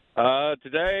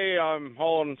 Today I'm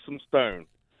hauling some stone.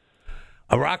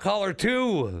 A rock hauler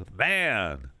too,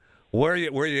 man. Where are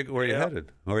you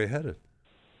headed? Where are you headed?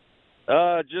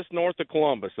 Just north of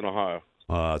Columbus in Ohio.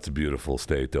 It's a beautiful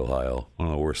state, Ohio. One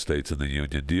of the worst states in the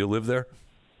union. Do you live there?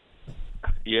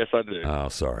 Yes, I do. Oh,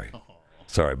 sorry.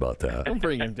 Sorry about that. Don't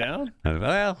bring him down.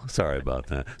 Well, sorry about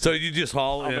that. So you just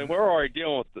haul in? I mean, we're already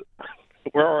dealing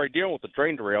with the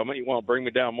train derailment. You want to bring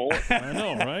me down more? I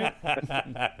know, right?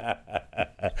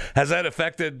 Has that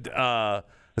affected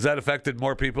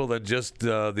more people than just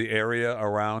the area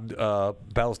around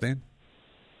Palestine?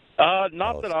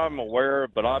 Not that I'm aware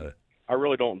of, but I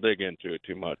really don't dig into it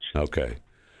too much. Okay.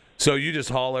 So you just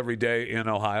haul every day in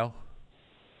Ohio?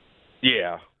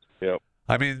 Yeah. Yep.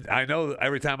 I mean, I know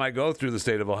every time I go through the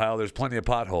state of Ohio, there's plenty of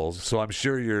potholes, so I'm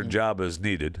sure your job is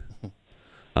needed.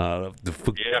 Yeah.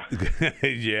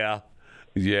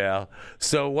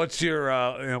 So what's your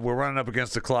we're running up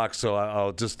against the clock, so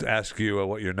I'll just ask you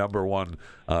what your number one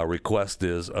request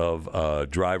is of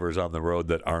drivers on the road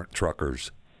that aren't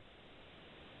truckers.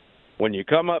 When you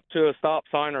come up to a stop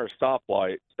sign or a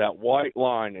stoplight, that white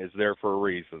line is there for a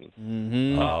reason.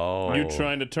 Mm-hmm. Oh. You're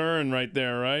trying to turn right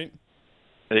there, right?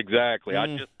 Exactly. I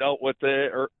just dealt with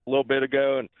it a little bit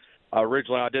ago, and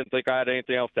originally I didn't think I had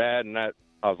anything else to add, and that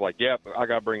I was like, yep, I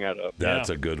got to bring that up. That's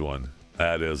a good one.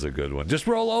 That is a good one. Just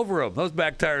roll over them. Those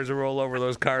back tires will roll over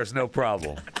those cars, no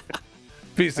problem.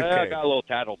 Piece of cake. I got a little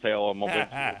tattletale on my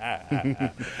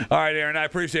windshield. All right, Aaron, I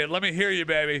appreciate it. Let me hear you,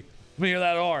 baby. Let me hear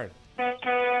that horn.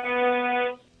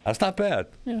 That's not bad.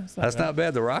 Yeah, That's not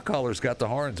bad. The rock hauler's got the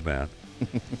horns, man.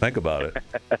 Think about it.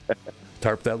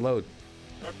 Tarp that load.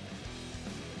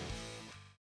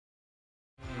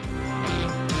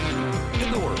 In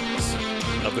the words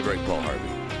of the great Paul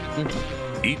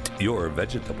Harvey, eat your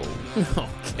vegetables.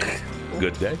 Okay.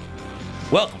 Good day.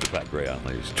 Welcome to Pat Gray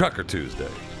Unleashed, Trucker Tuesday.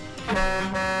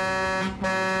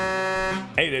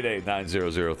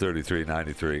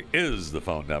 888-900-3393 is the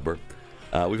phone number.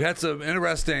 We've had some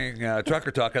interesting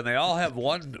trucker talk, and they all have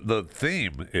the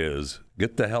theme is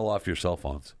get the hell off your cell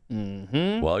phones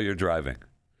while you're driving.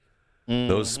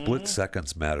 Those split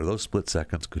seconds matter. Those split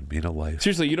seconds could mean a life.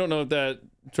 Seriously, you don't know if that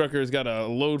trucker's got a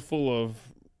load full of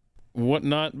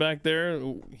whatnot back there.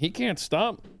 He can't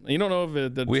stop. You don't know if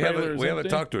the We trailer is haven't empty?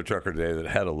 talked to a trucker today that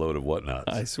had a load of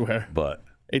whatnots. I swear. But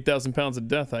 8,000 pounds of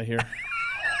death, I hear.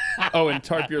 Oh, and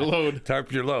tarp your load.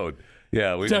 Tarp your load.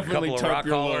 Yeah, we've got a Definitely couple of rock tarp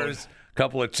your load. haulers, a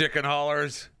couple of chicken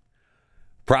haulers.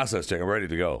 Process chicken, ready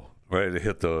to go. Ready to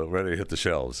hit the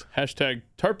shelves. Hashtag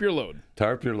tarp your load.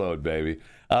 Tarp your load, baby.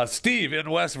 Steve in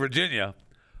West Virginia,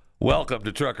 welcome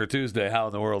to Trucker Tuesday. How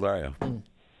in the world are you?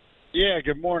 Yeah,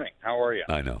 good morning. How are you?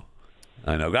 I know.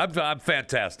 I'm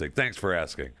fantastic. Thanks for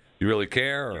asking. You really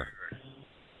care, or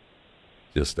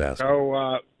just asking?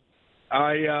 So,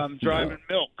 I am driving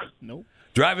milk. Nope.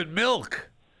 Driving milk.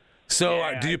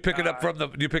 So, do you pick it up from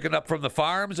the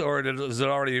farms, or is it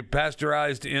already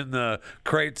pasteurized in the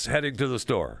crates heading to the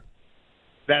store?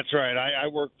 That's right. I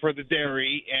work for the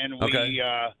dairy, and we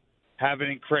have it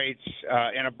in crates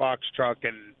in a box truck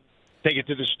and take it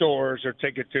to the stores or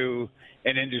take it to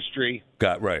an industry.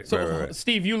 Right.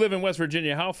 Steve, you live in West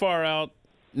Virginia. How far out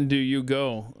do you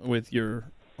go with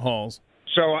your hauls?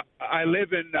 So I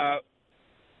live in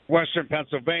western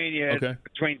Pennsylvania,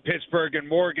 between Pittsburgh and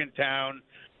Morgantown.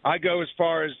 I go as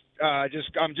far as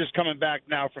I'm just coming back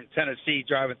now from Tennessee,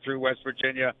 driving through West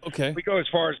Virginia. Okay. We go as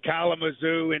far as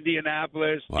Kalamazoo,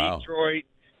 Indianapolis, Detroit,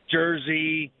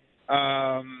 Jersey,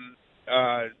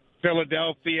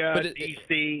 Philadelphia,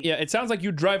 D.C. Yeah, it sounds like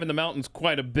you drive in the mountains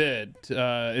quite a bit.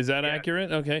 Is that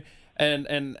accurate? Okay.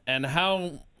 And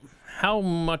how how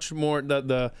much more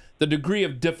the degree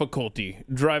of difficulty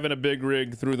driving a big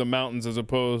rig through the mountains as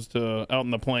opposed to out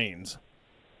in the plains?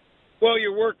 Well,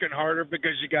 you're working harder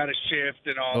because you got to shift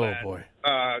and all that. Oh, boy.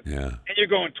 Yeah. And you're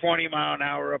going 20 mile an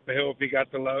hour up a hill if you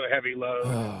got the heavy load.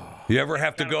 You ever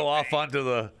have to go off onto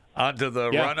the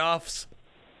runoffs?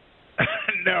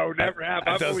 No, never have.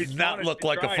 It does not look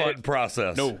like a fun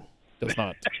process. No, does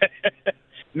not.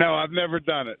 No, I've never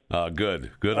done it.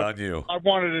 Good on you. I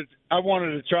wanted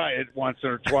to try it once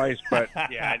or twice, but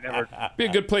yeah, I never. Be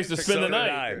a good place to spend the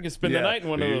night. You can spend the night in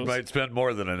one of those. You might spend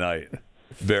more than a night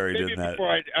buried Maybe in that.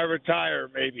 before I retire,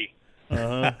 maybe.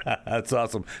 That's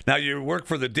awesome. Now you work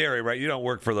for the dairy, right? You don't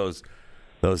work for those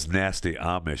nasty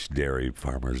Amish dairy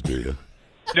farmers, do you?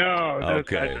 No, those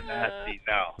guys are nasty.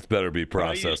 No. It's better be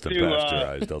processed and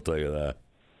pasteurized. I'll tell you that.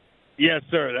 Yes,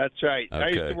 sir. That's right. Okay. I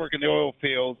used to work in the oil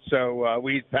field, so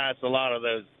we passed a lot of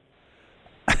those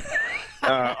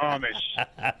Amish.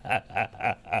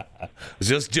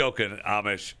 Just joking,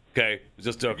 Amish. Okay,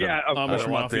 just joking. Yeah, I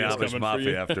don't want the Amish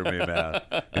mafia after me, man.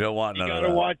 You don't want none of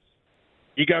that.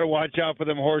 You got to watch out for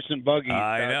them horse and buggies.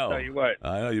 I know. I'll tell you what.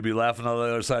 I know. You'll be laughing on the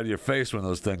other side of your face when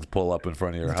those things pull up in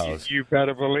front of your house. You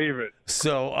better believe it.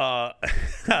 So,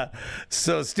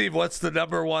 so Steve, what's the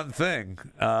number one thing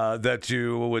that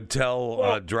you would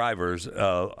tell drivers,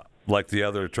 like the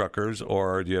other truckers,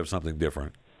 or do you have something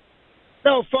different?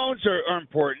 No, phones are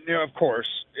important. You know, of course,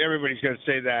 everybody's going to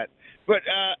say that. But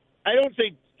I don't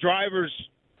think drivers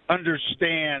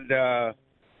understand that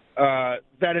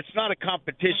it's not a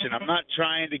competition. I'm not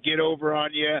trying to get over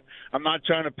on you. I'm not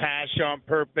trying to pass you on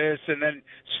purpose and then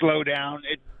slow down.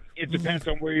 It depends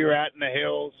on where you're at in the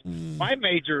hills. My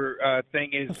major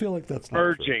thing is I feel like that's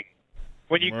merging.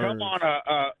 When you come on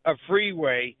a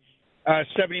freeway,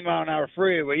 70 mile an hour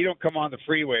freeway, you don't come on the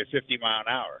freeway at 50 mile an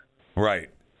hour. Right.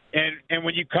 And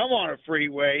when you come on a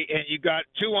freeway and you got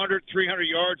 200, 300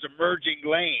 yards of merging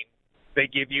lane they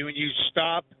give you, and you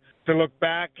stop to look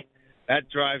back, that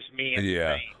drives me insane.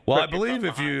 Yeah. Well, I believe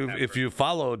if you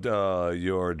followed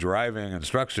your driving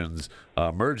instructions,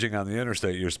 merging on the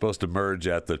interstate, you're supposed to merge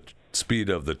at the speed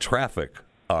of the traffic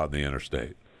on the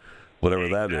interstate, whatever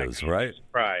that is, right?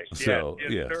 Right. So,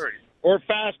 yes. Or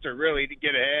faster, really, to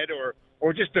get ahead,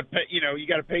 or just to you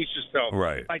got to pace yourself.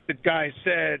 Right. Like the guy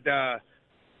said,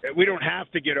 we don't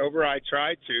have to get over. I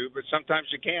try to, but sometimes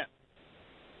you can't.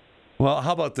 Well,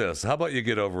 how about this? How about you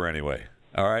get over anyway?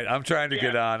 All right, I'm trying to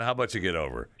get on. How about you get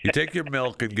over? You take your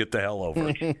milk and get the hell over.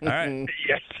 All right?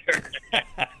 Yes, sir.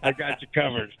 I got you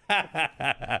covered.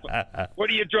 What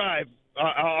do you drive?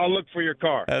 I'll look for your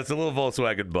car. It's a little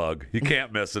Volkswagen Bug. You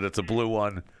can't miss it. It's a blue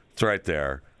one. It's right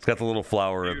there. It's got the little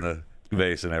flower in the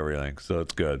vase and everything, so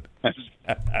it's good. Nice.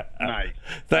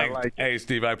 Thanks. Hey,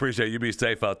 Steve, I appreciate it. You be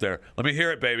safe out there. Let me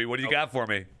hear it, baby. What do you got for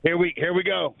me? Here we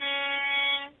go.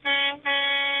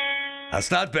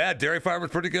 That's not bad. Dairy farmer's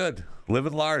pretty good.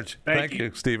 Living large. Thank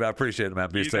you, Steve. I appreciate it, man.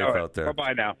 Be safe out there.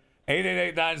 Bye-bye now.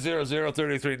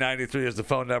 888-900-3393 is the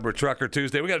phone number. Trucker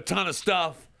Tuesday. We got a ton of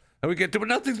stuff that we get to, but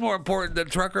nothing's more important than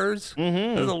truckers.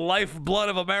 They're the lifeblood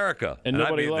of America. And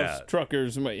nobody loves that.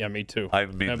 truckers. Yeah, me too. I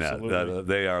mean Absolutely. that.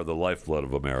 They are the lifeblood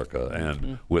of America,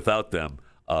 and without them,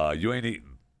 you ain't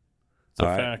eating. It's a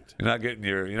fact. You're not getting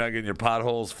your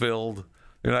potholes filled.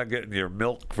 You're not getting your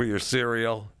milk for your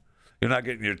cereal. You're not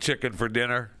getting your chicken for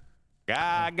dinner.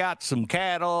 I got some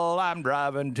cattle I'm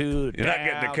driving to. You're not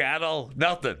getting the cattle.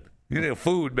 Nothing. You need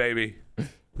food, baby.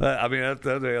 I mean,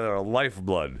 they are a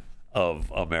lifeblood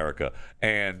of America.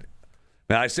 And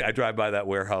man, I drive by that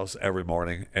warehouse every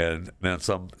morning, and man,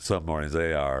 some mornings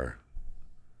they are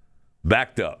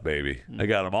backed up, baby. They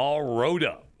got them all rode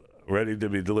up, ready to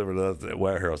be delivered to the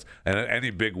warehouse. And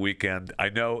any big weekend, I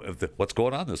know what's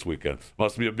going on this weekend.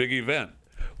 Must be a big event.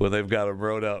 When they've got them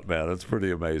rode up, man, it's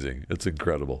pretty amazing. It's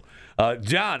incredible.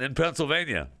 John in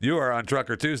Pennsylvania, you are on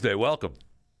Trucker Tuesday. Welcome.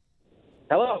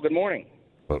 Hello. Good morning.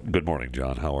 Well, good morning,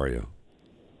 John. How are you?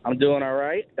 I'm doing all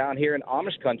right down here in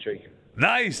Amish country.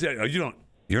 Nice.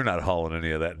 You're not hauling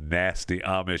any of that nasty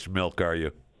Amish milk, are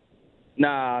you?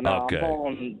 No. Okay. I'm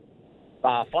hauling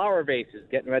flower vases,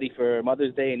 getting ready for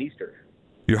Mother's Day and Easter.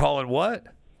 You're hauling what?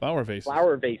 Flower vases.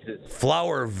 Flower vases.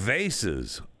 Flower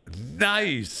vases.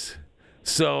 Nice.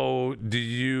 So, do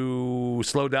you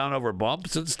slow down over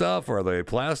bumps and stuff? Are they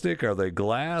plastic? Are they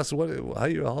glass? How do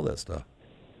you all that stuff?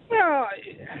 Well,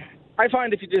 I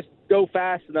find if you just go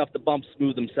fast enough, the bumps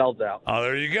smooth themselves out. Oh,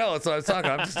 there you go. That's what I was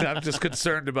talking. I'm just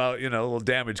concerned about a little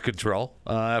damage control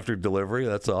after delivery.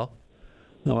 That's all.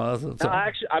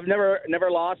 Actually, I've never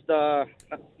lost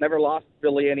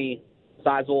really any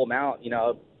sizable amount.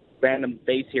 Random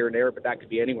vase here and there, but that could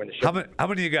be anywhere in the ship. How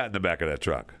many you got in the back of that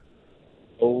truck?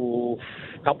 couple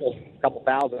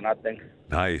thousand, I think.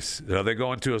 Nice. Are they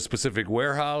going to a specific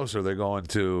warehouse, or are they going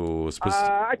to a specific?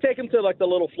 I take them to like the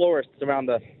little florists around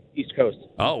the East Coast.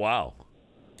 Oh wow,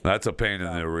 that's a pain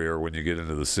in the rear when you get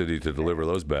into the city to deliver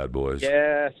those bad boys.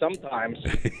 Yeah, sometimes.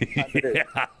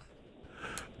 Yeah.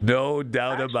 No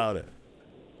doubt about it.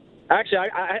 Actually,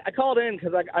 I called in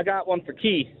because I got one for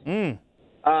Key.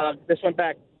 This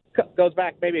goes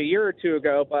back maybe a year or two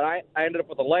ago, but I ended up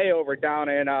with a layover down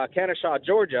in Kennesaw,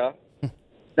 Georgia.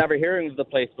 Never hearing of the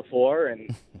place before,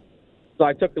 and so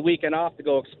I took the weekend off to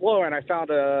go explore, and I found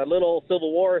a little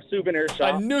Civil War souvenir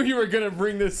shop. I knew you were going to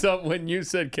bring this up when you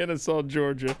said Kennesaw,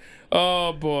 Georgia.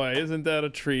 Oh boy, isn't that a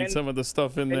treat? Some of the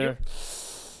stuff in there.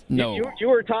 You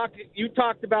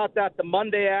talked about that the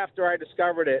Monday after I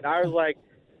discovered it, and I was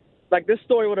like this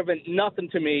story would have been nothing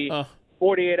to me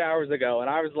 48 hours ago, and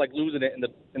I was like losing it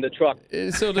in the truck.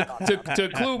 So to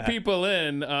clue people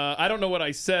in, I don't know what I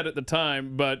said at the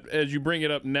time, but as you bring it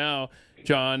up now,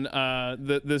 John,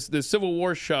 this Civil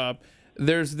War shop,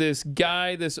 there's this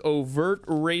guy, this overt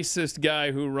racist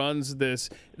guy who runs this.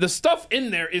 The stuff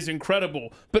in there is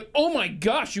incredible, but oh my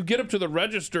gosh, you get up to the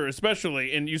register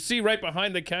especially, and you see right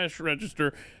behind the cash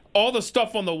register all the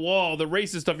stuff on the wall, the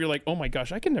racist stuff. You're like, oh my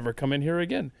gosh, I can never come in here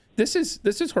again. This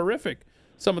is horrific.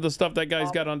 Some of the stuff that guy's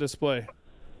got on display.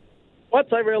 Once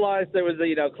I realized there was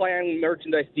a Klan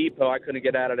merchandise depot, I couldn't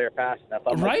get out of there fast enough.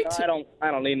 I'm right? Like, no,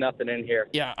 I don't need nothing in here.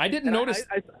 Yeah, I didn't notice.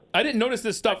 I didn't notice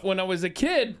this stuff when I was a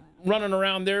kid running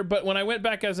around there, but when I went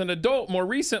back as an adult more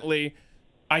recently,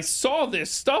 I saw this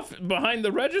stuff behind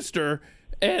the register,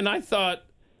 and I thought,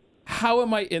 how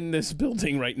am I in this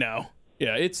building right now?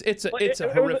 Yeah, it's a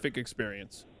horrific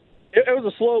experience. It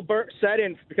was a slow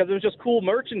set-in because it was just cool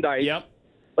merchandise. Yep.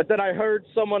 But then I heard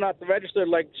someone at the register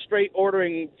like straight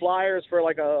ordering flyers for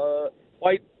like a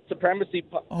white supremacy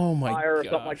flyer or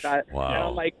something like that. Wow. And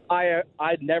I'm like,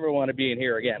 I'd never want to be in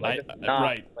here again. Like, it's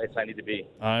not the place I need to be.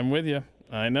 I'm with you.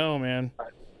 I know, man.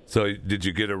 So did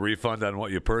you get a refund on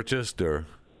what you purchased, or?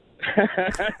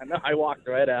 No, I walked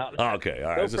right out. Oh, okay,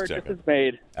 all right. No Just purchase checking. is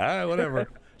made. All right, whatever.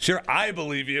 Sure, I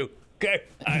believe you. Okay.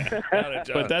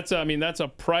 But that's a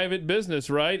private business,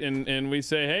 right? And we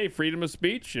say, hey, freedom of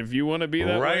speech. If you want to be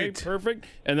that way, perfect.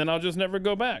 And then I'll just never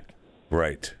go back.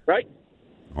 Right. Right.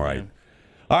 Right.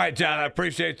 All right, John. I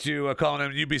appreciate you calling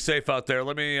in. You be safe out there.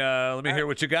 Let me hear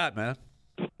what you got, man.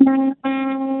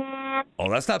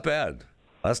 Oh, that's not bad.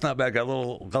 That's not bad. Got a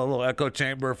little echo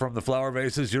chamber from the flower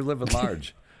vases. You're living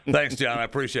large. Thanks, John. I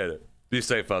appreciate it. Be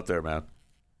safe out there, man.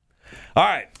 All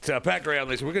right, Pat Gray on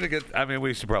this. We're going to get,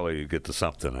 we should probably get to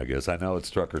something, I guess. I know it's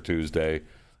Trucker Tuesday.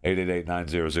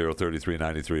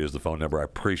 888-900-3393 is the phone number. I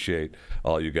appreciate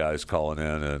all you guys calling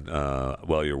in and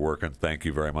while you're working. Thank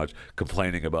you very much.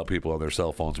 Complaining about people on their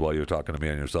cell phones while you're talking to me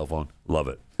on your cell phone. Love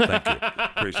it. Thank you.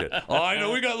 Appreciate it. Oh, I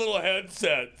know we got little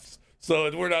headsets,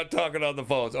 so we're not talking on the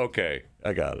phones. Okay,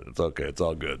 I got it. It's okay. It's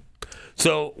all good.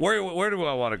 So where do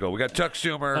I want to go? We got Chuck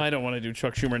Schumer. I don't want to do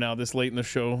Chuck Schumer now this late in the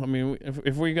show. I mean,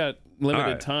 if we got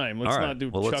limited time, let's not do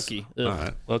Chucky. All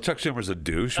right. Well, Chuck Schumer's a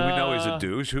douche. We know he's a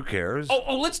douche. Who cares?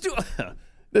 Oh, let's do.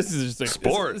 This is just like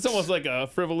sports. It's almost like a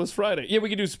frivolous Friday. Yeah, we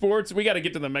can do sports. We got to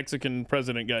get to the Mexican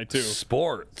president guy too.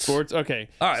 Sports. Okay.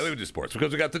 All right, we can do sports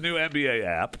because we got the new NBA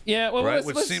app. Yeah, well, right,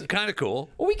 which seemed kind of cool.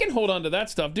 Well, we can hold on to that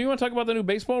stuff. Do you want to talk about the new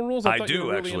baseball rules? I do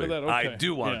really actually. Into that. Okay. I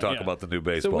do want to talk about the new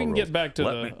baseball rules. So we can rules. get back to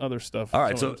the other stuff. All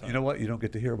right. So you know what? You don't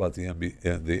get to hear about the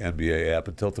NBA app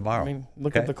until tomorrow. I mean,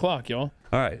 look at the clock, y'all.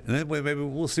 All right, and then maybe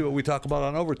we'll see what we talk about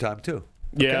on overtime too.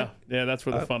 Okay? Yeah, that's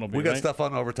where the fun will be. We got stuff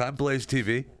on overtime.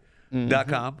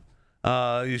 BlazeTV.com.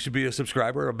 You should be a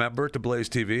subscriber, a member to Blaze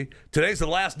TV. Today's the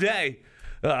last day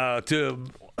to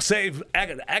save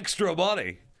extra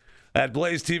money at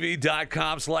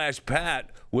blazetv.com/Pat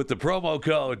with the promo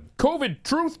code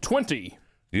COVIDTruth20.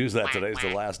 Use that. Today's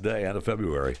the last day, end of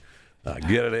February.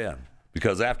 Get it in,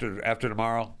 because after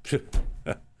tomorrow,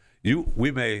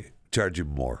 we may charge you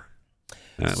more.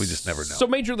 We just never know. So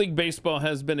Major League Baseball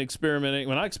has been experimenting.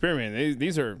 When I experiment,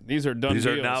 these are done deals. These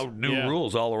are now new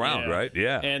rules all around, right?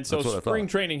 Yeah. And so spring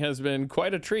training has been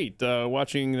quite a treat,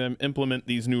 watching them implement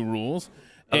these new rules.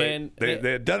 And they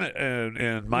had done it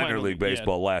in minor league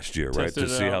baseball last year, right? To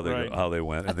see how they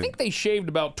went. I think they shaved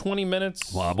about 20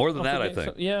 minutes. Well, more than that, I think.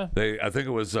 So, yeah. I think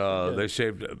it was they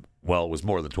shaved. Well, it was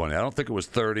more than 20. I don't think it was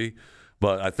 30,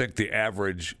 but I think the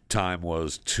average time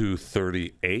was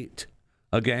 2:38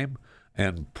 a game.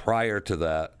 And prior to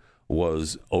that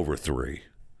was over 3.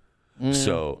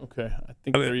 So okay, I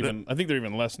think they're even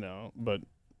less now. But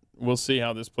we'll see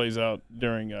how this plays out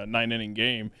during a 9-inning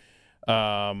game.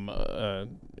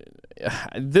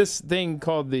 This thing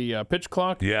called the pitch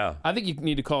clock. Yeah, I think you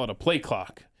need to call it a play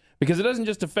clock, because it doesn't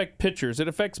just affect pitchers; it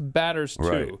affects batters too.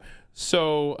 Right.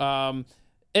 So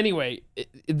anyway,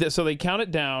 so they count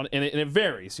it down, and it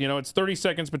varies. It's 30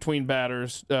 seconds between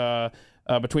batters.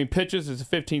 Between pitches, it's a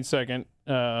 15-second.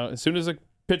 As soon as a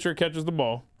pitcher catches the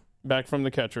ball back from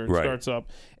the catcher, it starts up.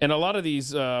 And a lot of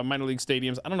these minor league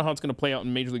stadiums, I don't know how it's going to play out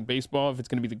in Major League Baseball, if it's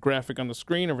going to be the graphic on the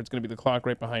screen or if it's going to be the clock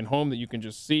right behind home that you can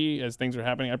just see as things are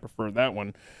happening. I prefer that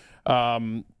one.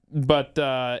 But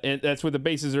that's where the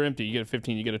bases are empty. You get a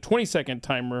 15. You get a 20-second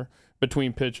timer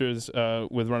between pitches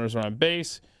with runners on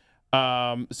base.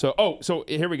 So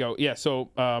here we go. Yeah,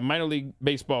 so minor league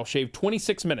baseball shaved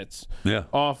 26 minutes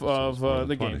off of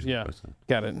the games. Yeah,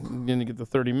 got it. Then you get the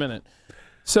 30-minute.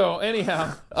 So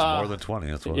anyhow, more than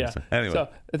 20. That's what I'm saying. Anyway, so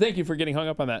thank you for getting hung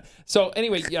up on that. So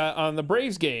anyway, on the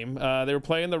Braves game, they were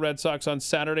playing the Red Sox on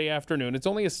Saturday afternoon. It's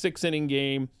only a 6-inning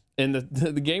game, and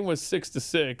the game was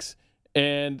 6-6.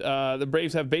 And the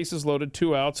Braves have bases loaded,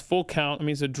 2 outs, full count. I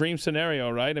mean, it's a dream scenario,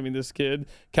 right? I mean, this kid,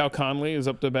 Cal Conley, is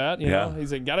up to bat. You know,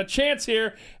 he's like, got a chance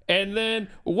here. And then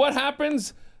what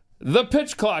happens? The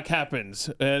pitch clock happens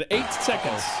at 8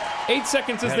 seconds. 8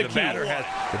 seconds is the key. The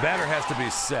batter has to be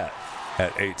set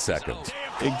at 8 seconds.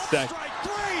 Exactly.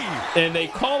 And they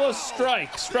call a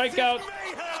strike. Strikeout.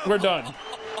 We're done.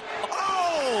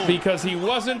 Because he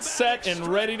wasn't set and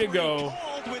ready to go.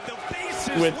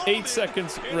 With 8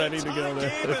 seconds ready to go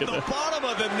there. Look at that. Bottom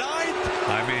of the ninth.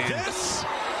 I mean, this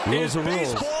rules is are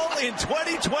rules. baseball in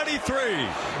 2023.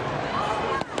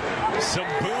 Some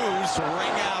boos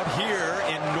ring out here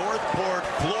in Northport,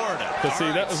 Florida. But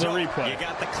see, that was a replay. You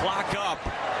got the clock up.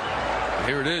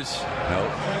 Here it is.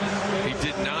 Nope. He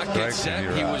did not get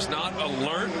set. He was not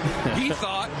alert. He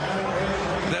thought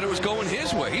that it was going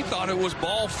his way. He thought it was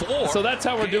ball 4. So that's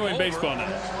how we're doing baseball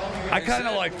now. I kind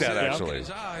of like that, actually.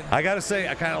 I got to say,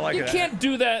 I kind of like it. You can't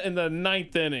do that in the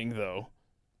 9th inning, though.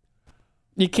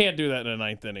 You can't do that in the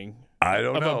 9th inning. I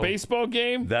don't know. Of a baseball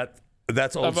game?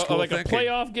 That's old school like thinking. Like a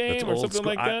playoff game or something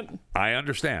like that? I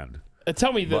understand.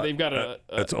 Tell me that they've got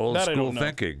That's old school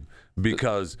thinking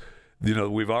because,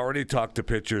 we've already talked to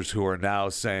pitchers who are now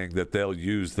saying that they'll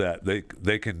use that.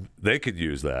 They can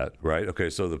use that, right? Okay,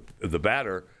 so the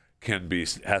batter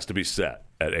has to be set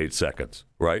at 8 seconds,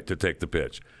 right, to take the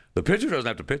pitch. The pitcher doesn't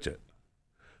have to pitch it.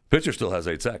 Pitcher still has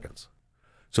 8 seconds.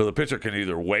 So the pitcher can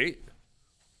either wait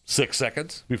 6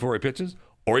 seconds before he pitches,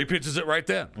 or he pitches it right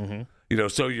then. Mm-hmm.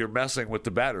 So you're messing with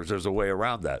the batters. There's a way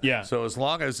around that. Yeah. So as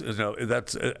long as,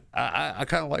 that's, I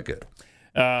kind of like it.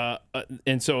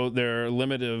 And so there are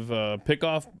limited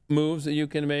pickoff moves that you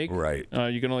can make. Right.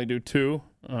 You can only do 2.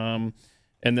 And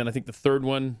then I think the third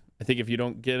one, if you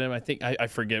don't get him, I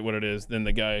forget what it is. Then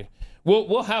the guy,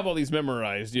 we'll have all these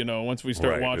memorized, once we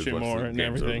start watching more and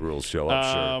everything. The rules show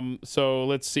up. Sure. So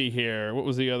let's see here. What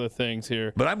was the other things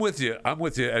here? But I'm with you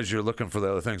as you're looking for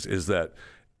the other things. Is that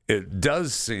it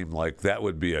does seem like that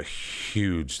would be a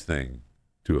huge thing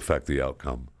to affect the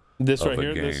outcome. This of right a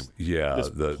here, game.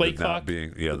 this play clock. Not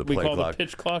being, the we play call clock. the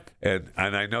pitch clock. And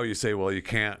I know you say, well, you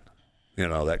can't,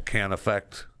 that can't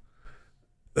affect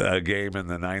a game in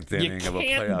the 9th inning of a playoff game.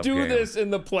 You can't do this in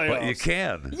the playoffs. But you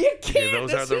can. You can't.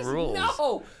 Those are the rules.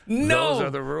 No. Those are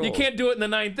the rules. You can't do it in the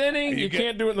 9th inning. You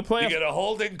can't do it in the playoffs. You get a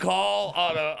holding call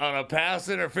on a pass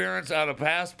interference on a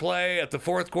pass play at the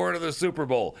 4th quarter of the Super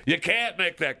Bowl. You can't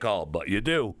make that call, but you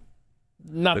do.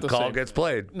 Not the call gets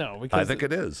played. No, because I think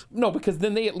it is. No, because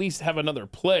then they at least have another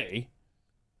play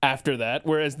after that.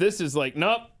 Whereas this is like,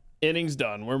 nope, inning's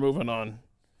done. We're moving on.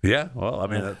 Yeah, well, I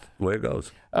mean, that's the way it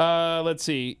goes. Let's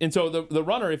see. And so the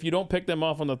runner, if you don't pick them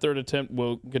off on the 3rd attempt,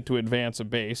 will get to advance a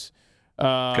base.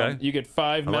 Okay. You get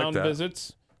 5 mound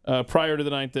visits prior to the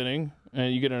 9th inning,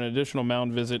 and you get an additional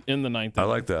mound visit in the 9th inning. I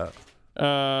like that.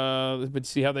 But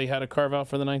see how they had a carve out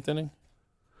for the 9th inning?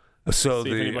 So see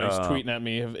if anybody's tweeting at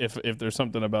me if there's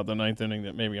something about the 9th inning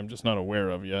that maybe I'm just not aware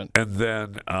of yet. And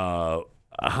then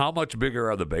how much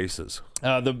bigger are the bases?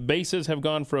 The bases have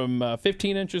gone from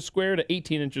 15 inches square to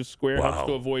 18 inches square. Wow. Helps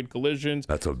to avoid collisions.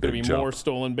 That's a big There'll be jump. more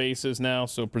stolen bases now,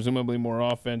 so presumably more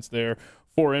offense there.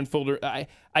 4 infielder.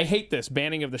 I hate this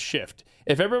banning of the shift.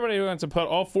 If everybody wants to put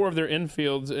all 4 of their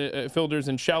infielders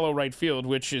in shallow right field,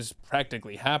 which has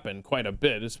practically happened quite a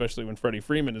bit, especially when Freddie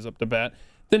Freeman is up to bat,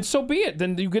 then so be it.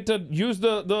 Then you get to use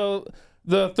the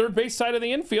third base side of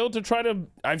the infield to try to.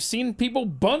 I've seen people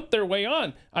bunt their way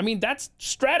on. I mean, that's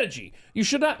strategy. You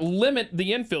should not limit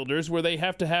the infielders where they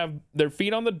have to have their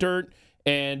feet on the dirt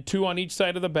and 2 on each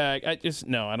side of the bag. I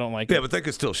don't like it. Yeah, but they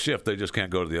can still shift. They just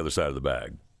can't go to the other side of the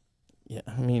bag. Yeah,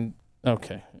 I mean,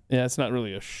 okay. Yeah, it's not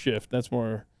really a shift. That's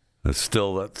more. That's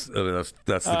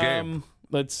the game.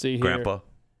 Let's see here. Grandpa.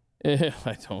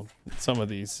 I don't. Some of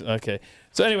these. Okay.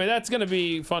 So anyway, that's going to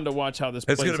be fun to watch how this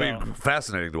plays out. It's going to be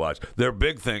fascinating to watch. Their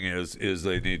big thing is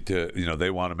they need to, they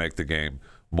want to make the game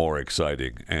more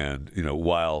exciting. And,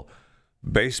 while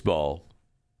baseball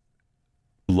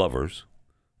lovers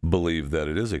believe that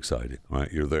it is exciting,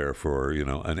 right? You're there for, an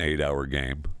 8-hour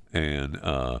game. And,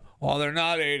 they're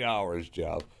not 8 hours,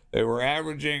 Jeff. They were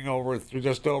averaging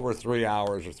just over 3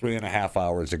 hours or 3.5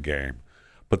 hours a game.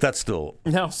 But that's still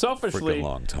now selfishly,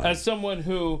 long time. As someone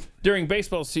who during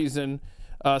baseball season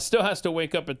still has to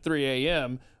wake up at 3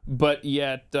 a.m., but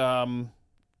yet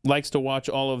likes to watch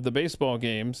all of the baseball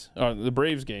games or the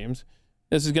Braves games,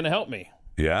 this is going to help me.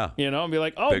 Yeah, and be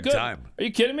like, oh, big good. Time. Are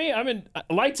you kidding me? I'm in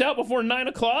lights out before 9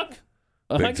 o'clock.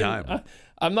 Big time.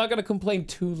 I'm not going to complain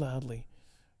too loudly.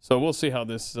 So we'll see how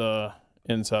this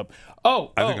ends up. I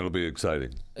think it'll be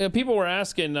exciting. People were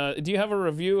asking, do you have a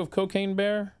review of Cocaine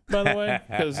Bear, by the way?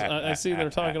 Because I see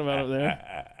they're talking about it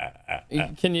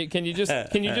there. Can you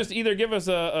just either give us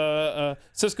a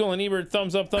Siskel and Ebert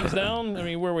thumbs up, thumbs down? I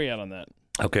mean, where are we at on that?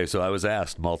 Okay, so I was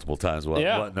asked multiple times,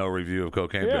 what no review of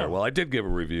Cocaine Bear? Well, I did give a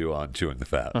review on Chewing the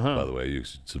Fat, by the way. You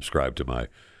should subscribe to my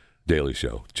daily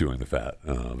show, Chewing the Fat,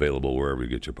 available wherever you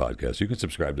get your podcasts. You can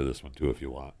subscribe to this one, too, if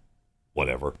you want.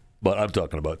 Whatever. But I'm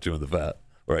talking about Chewing the Fat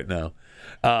right now.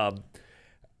 I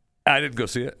didn't go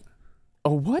see it.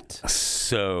 Oh, what?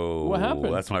 So what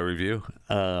happened? That's my review.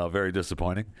 Very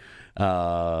disappointing.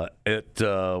 One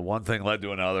thing led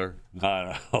to another.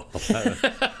 I don't know.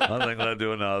 One thing led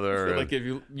to another. I feel like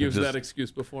you used that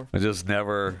excuse before. I just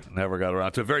never got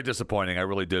around to it. Very disappointing. I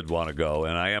really did want to go,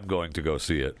 and I am going to go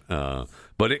see it.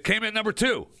 But it came in number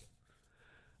 2.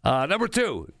 Number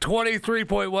 2,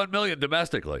 $23.1 million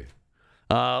domestically.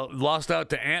 Lost out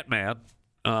to Ant-Man,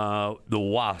 the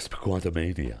Wasp,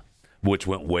 Quantumania, which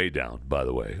went way down, by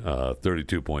the way,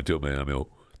 32.2 million. I mean,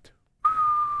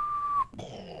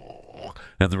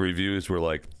 and the reviews were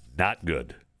like not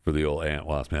good for the old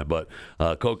Ant-Wasp man. But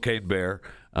Cocaine Bear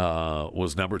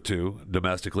was number 2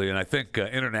 domestically, and I think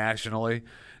internationally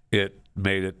it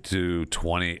made it to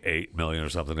 28 million or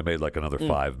something. It made like another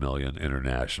 5 million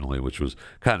internationally, which was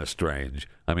kind of strange.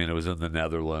 I mean, it was in the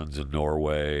Netherlands and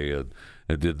Norway, and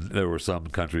it didn't. There were some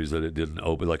countries that it didn't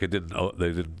open. Like it didn't.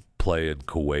 They didn't play in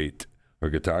Kuwait or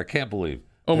Qatar. I can't believe.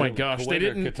 Oh my gosh, they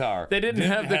didn't have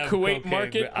the Kuwait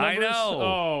market numbers? I know.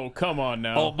 Oh, come on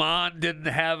now. Oman didn't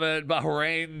have it.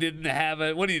 Bahrain didn't have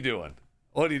it. What are you doing?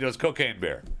 What are you doing? It's Cocaine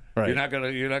Bear. Right.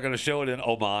 You're not gonna show it in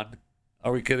Oman.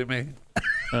 Are we kidding me?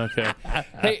 Okay.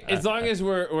 Hey, as long as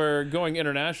we're going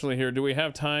internationally here, do we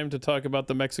have time to talk about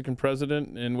the Mexican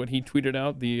president and what he tweeted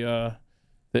out, the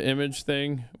image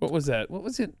thing? What was that? What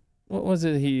was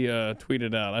it he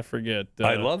tweeted out? I forget.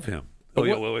 I love him. Oh,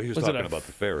 yeah, well, he was talking about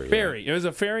the ferry. Ferry. Yeah. It was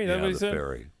a ferry? That's what he said?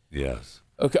 Ferry, yes.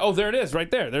 Okay. Oh, there it is,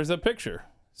 right there. There's a picture.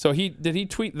 So did he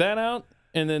tweet that out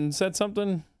and then said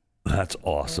something? That's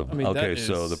awesome. I mean, okay,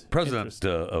 so the president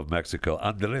of Mexico,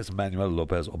 Andrés Manuel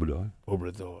López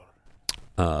Obrador,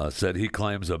 said he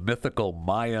claims a mythical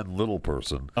Mayan little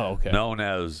person known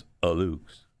as Alux.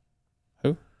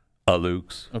 Who?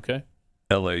 Alux. Okay.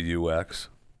 Laux.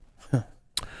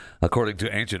 According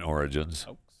to ancient origins,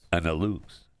 an Alux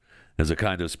is a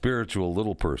kind of spiritual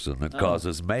little person that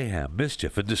causes mayhem,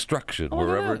 mischief, and destruction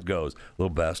wherever it goes. Little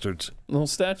bastards. Little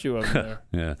statue over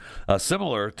there. Yeah.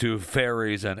 Similar to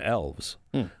fairies and elves,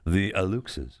 the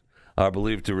Aluxes are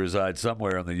believed to reside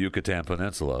somewhere in the Yucatan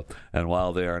Peninsula, and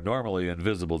while they are normally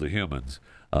invisible to humans,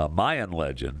 Mayan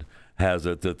legend has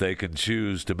it that they can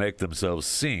choose to make themselves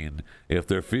seen if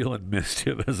they're feeling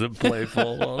mischievous and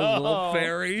playful. Little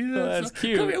fairy. That's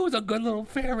cute. Come here, it was a good little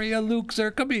fairy, a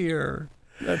Luxer. Come here.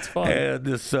 That's fun.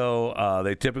 And so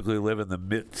they typically live in the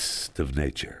midst of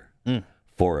nature.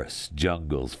 Forests,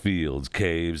 jungles, fields,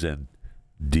 caves, and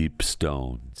deep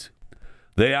stones.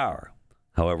 They are,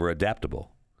 however,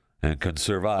 adaptable and can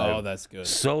survive that's good.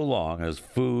 So long as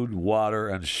food, water,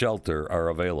 and shelter are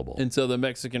available. And so the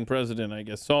Mexican president, I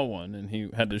guess, saw one, and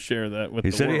he had to share that with the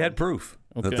world. He said he had proof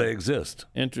that they exist.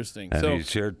 Interesting. And he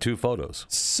shared 2 photos.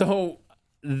 So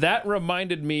that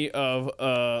reminded me of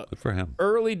good for him.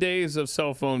 Early days of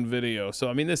cell phone video. So,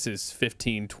 I mean, this is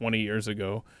 15, 20 years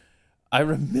ago. I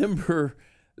remember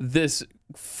this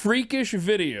freakish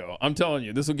video. I'm telling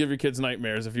you, this will give your kids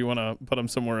nightmares if you want to put them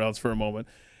somewhere else for a moment.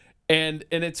 And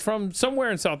it's from somewhere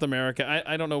in South America.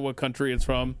 I don't know what country it's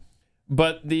from.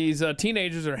 But these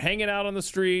teenagers are hanging out on the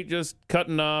street, just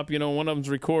cutting up. You know, one of them's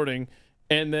recording.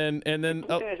 And then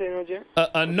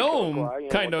a gnome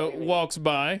kind of walks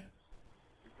by.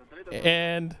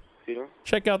 And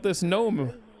check out this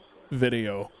gnome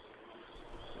video.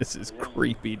 This is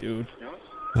creepy, dude.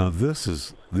 Now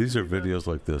these are videos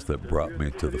like this that brought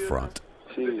me to the front.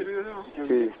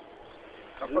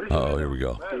 Oh, here we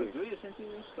go.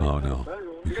 Oh, no.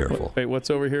 Be careful. Wait, what's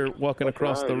over here walking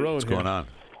across the road? What's going on?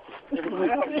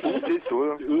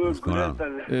 What's going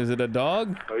on? Is it a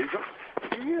dog?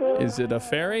 Is it a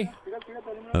fairy?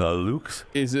 A Luke's?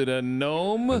 Is it a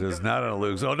gnome? It is not a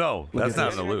Luke's. Oh, no. That's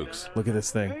not a Luke's. Look at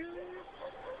this thing.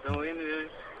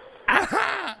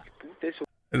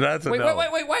 That's a Wait, no.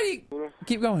 wait. Why do you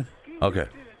keep going? Okay.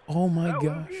 Oh, my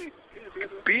gosh.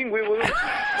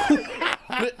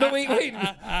 No, wait.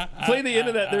 Play the end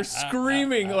of that. They're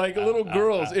screaming like little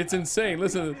girls. It's insane.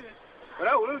 Listen to this.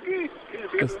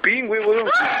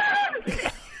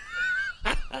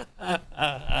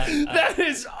 That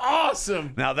is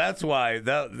awesome. Now that's why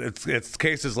it's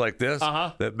cases like this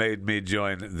that made me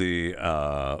join the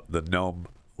Gnome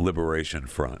Liberation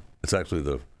Front. It's actually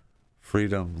the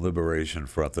Freedom Liberation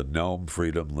Front, the Gnome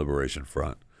Freedom Liberation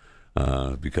Front,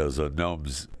 because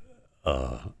gnomes,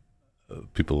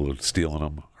 people stealing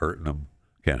them, hurting them,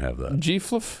 can't have that.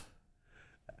 GFLF?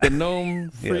 The Gnome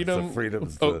Freedom? It's the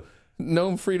freedom.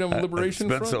 Gnome Freedom Liberation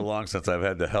Front? It's been Front? so long since I've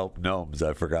had to help gnomes,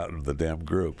 I've forgotten the damn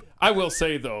group. I will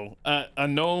say, though, a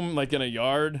gnome, like in a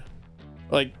yard,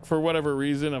 like for whatever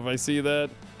reason, if I see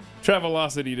that,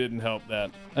 Travelocity didn't help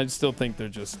that. I still think they're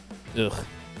just, ugh.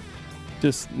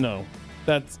 Just, no.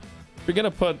 That's, if you're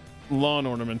going to put lawn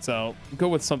ornaments out, go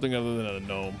with something other than a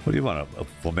gnome. What do you want, a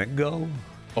flamingo?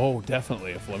 Oh,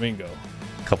 definitely a flamingo.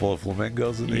 A couple of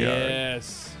flamingos in the yard?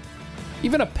 Yes.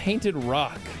 Even a painted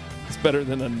rock is better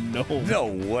than a gnome. No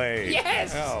way.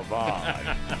 Yes. Come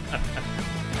on.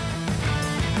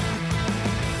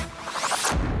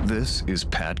 This is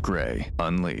Pat Gray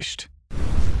Unleashed.